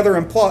get together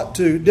and plot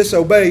to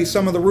disobey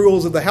some of the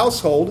rules of the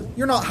household,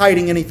 you're not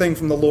hiding anything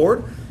from the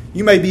Lord.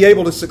 You may be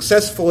able to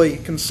successfully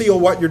conceal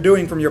what you're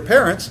doing from your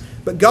parents,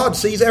 but God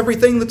sees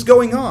everything that's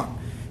going on.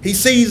 He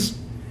sees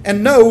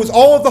and knows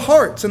all of the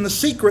hearts and the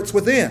secrets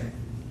within.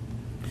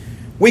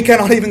 We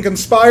cannot even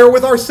conspire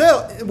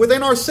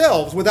within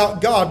ourselves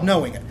without God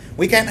knowing it.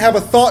 We can't have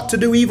a thought to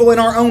do evil in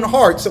our own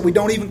hearts that we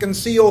don't even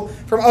conceal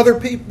from other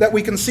people, that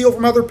we conceal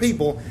from other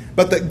people,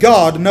 but that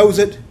God knows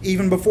it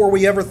even before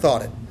we ever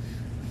thought it.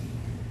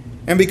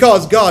 And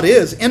because God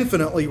is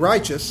infinitely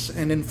righteous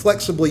and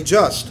inflexibly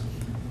just,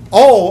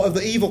 all of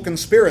the evil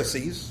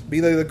conspiracies, be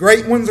they the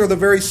great ones or the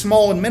very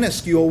small and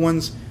minuscule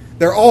ones,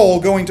 they're all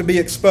going to be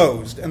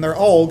exposed and they're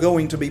all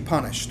going to be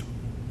punished.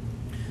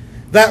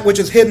 That which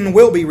is hidden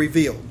will be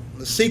revealed.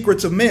 The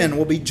secrets of men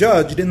will be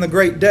judged in the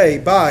great day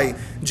by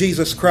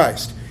Jesus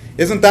Christ.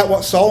 Isn't that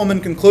what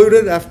Solomon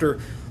concluded after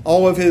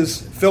all of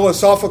his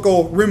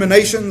philosophical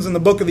ruminations in the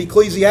book of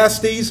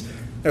Ecclesiastes?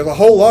 There's a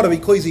whole lot of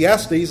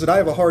Ecclesiastes that I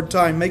have a hard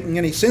time making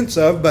any sense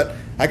of, but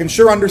I can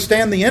sure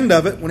understand the end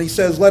of it when he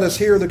says, "Let us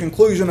hear the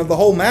conclusion of the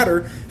whole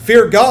matter.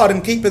 Fear God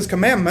and keep his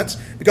commandments,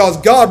 because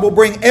God will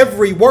bring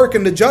every work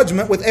into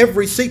judgment with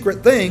every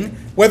secret thing,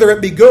 whether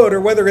it be good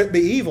or whether it be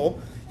evil."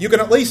 You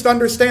can at least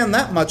understand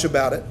that much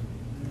about it.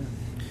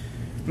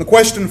 And the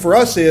question for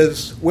us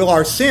is, will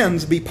our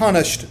sins be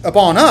punished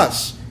upon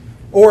us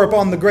or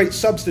upon the great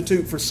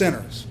substitute for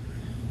sinners?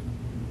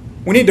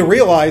 We need to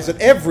realize that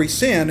every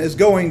sin is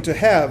going to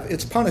have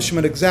its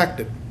punishment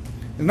exacted.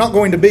 There's not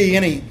going to be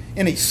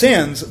any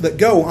sins that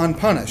go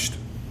unpunished.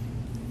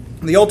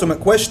 And the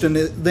ultimate question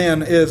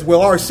then is,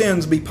 will our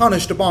sins be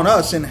punished upon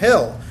us in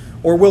hell,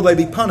 or will they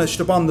be punished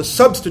upon the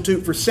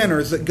substitute for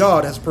sinners that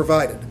God has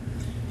provided?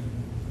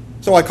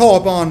 So I call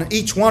upon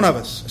each one of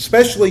us,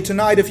 especially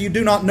tonight if you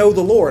do not know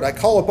the Lord, I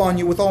call upon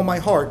you with all my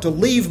heart to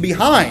leave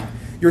behind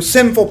your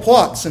sinful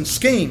plots and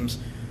schemes,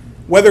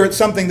 whether it's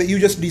something that you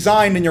just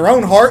designed in your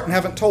own heart and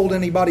haven't told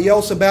anybody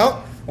else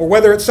about, or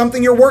whether it's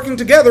something you're working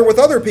together with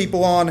other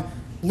people on.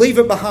 Leave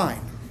it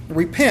behind.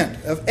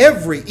 Repent of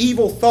every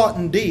evil thought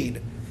and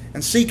deed,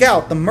 and seek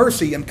out the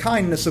mercy and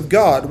kindness of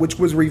God, which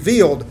was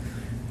revealed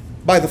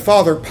by the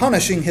Father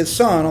punishing His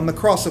Son on the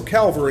cross of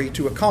Calvary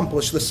to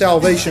accomplish the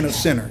salvation of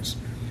sinners.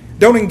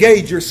 Don't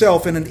engage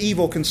yourself in an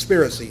evil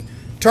conspiracy.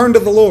 Turn to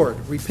the Lord,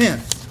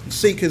 repent, and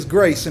seek His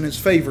grace and His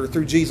favor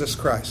through Jesus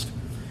Christ.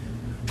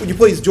 Would you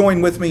please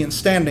join with me in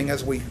standing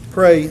as we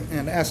pray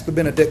and ask the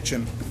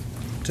benediction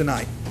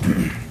tonight?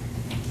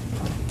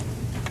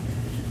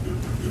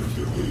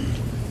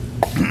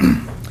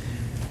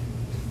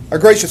 Our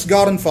gracious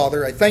God and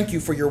Father, I thank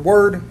you for your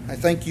word. I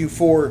thank you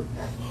for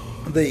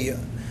the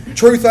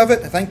truth of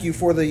it. I thank you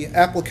for the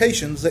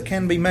applications that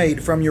can be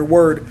made from your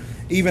word,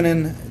 even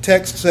in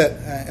texts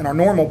that in our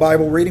normal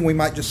Bible reading we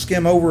might just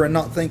skim over and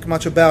not think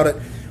much about it.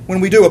 When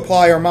we do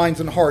apply our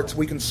minds and hearts,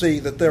 we can see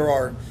that there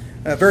are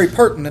very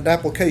pertinent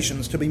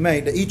applications to be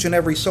made to each and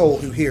every soul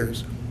who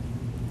hears.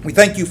 We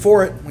thank you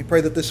for it. We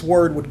pray that this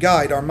word would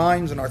guide our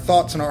minds and our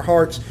thoughts and our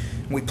hearts.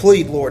 And we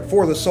plead, Lord,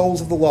 for the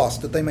souls of the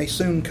lost, that they may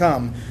soon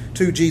come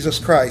to Jesus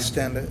Christ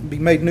and be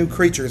made new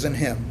creatures in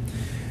Him.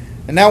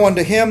 And now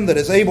unto Him that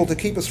is able to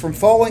keep us from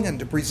falling and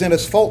to present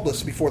us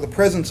faultless before the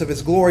presence of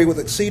His glory with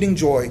exceeding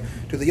joy,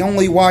 to the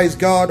only wise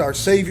God, our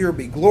Savior,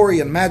 be glory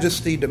and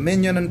majesty,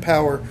 dominion and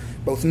power,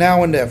 both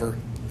now and ever.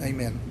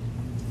 Amen.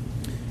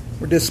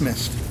 We're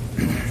dismissed.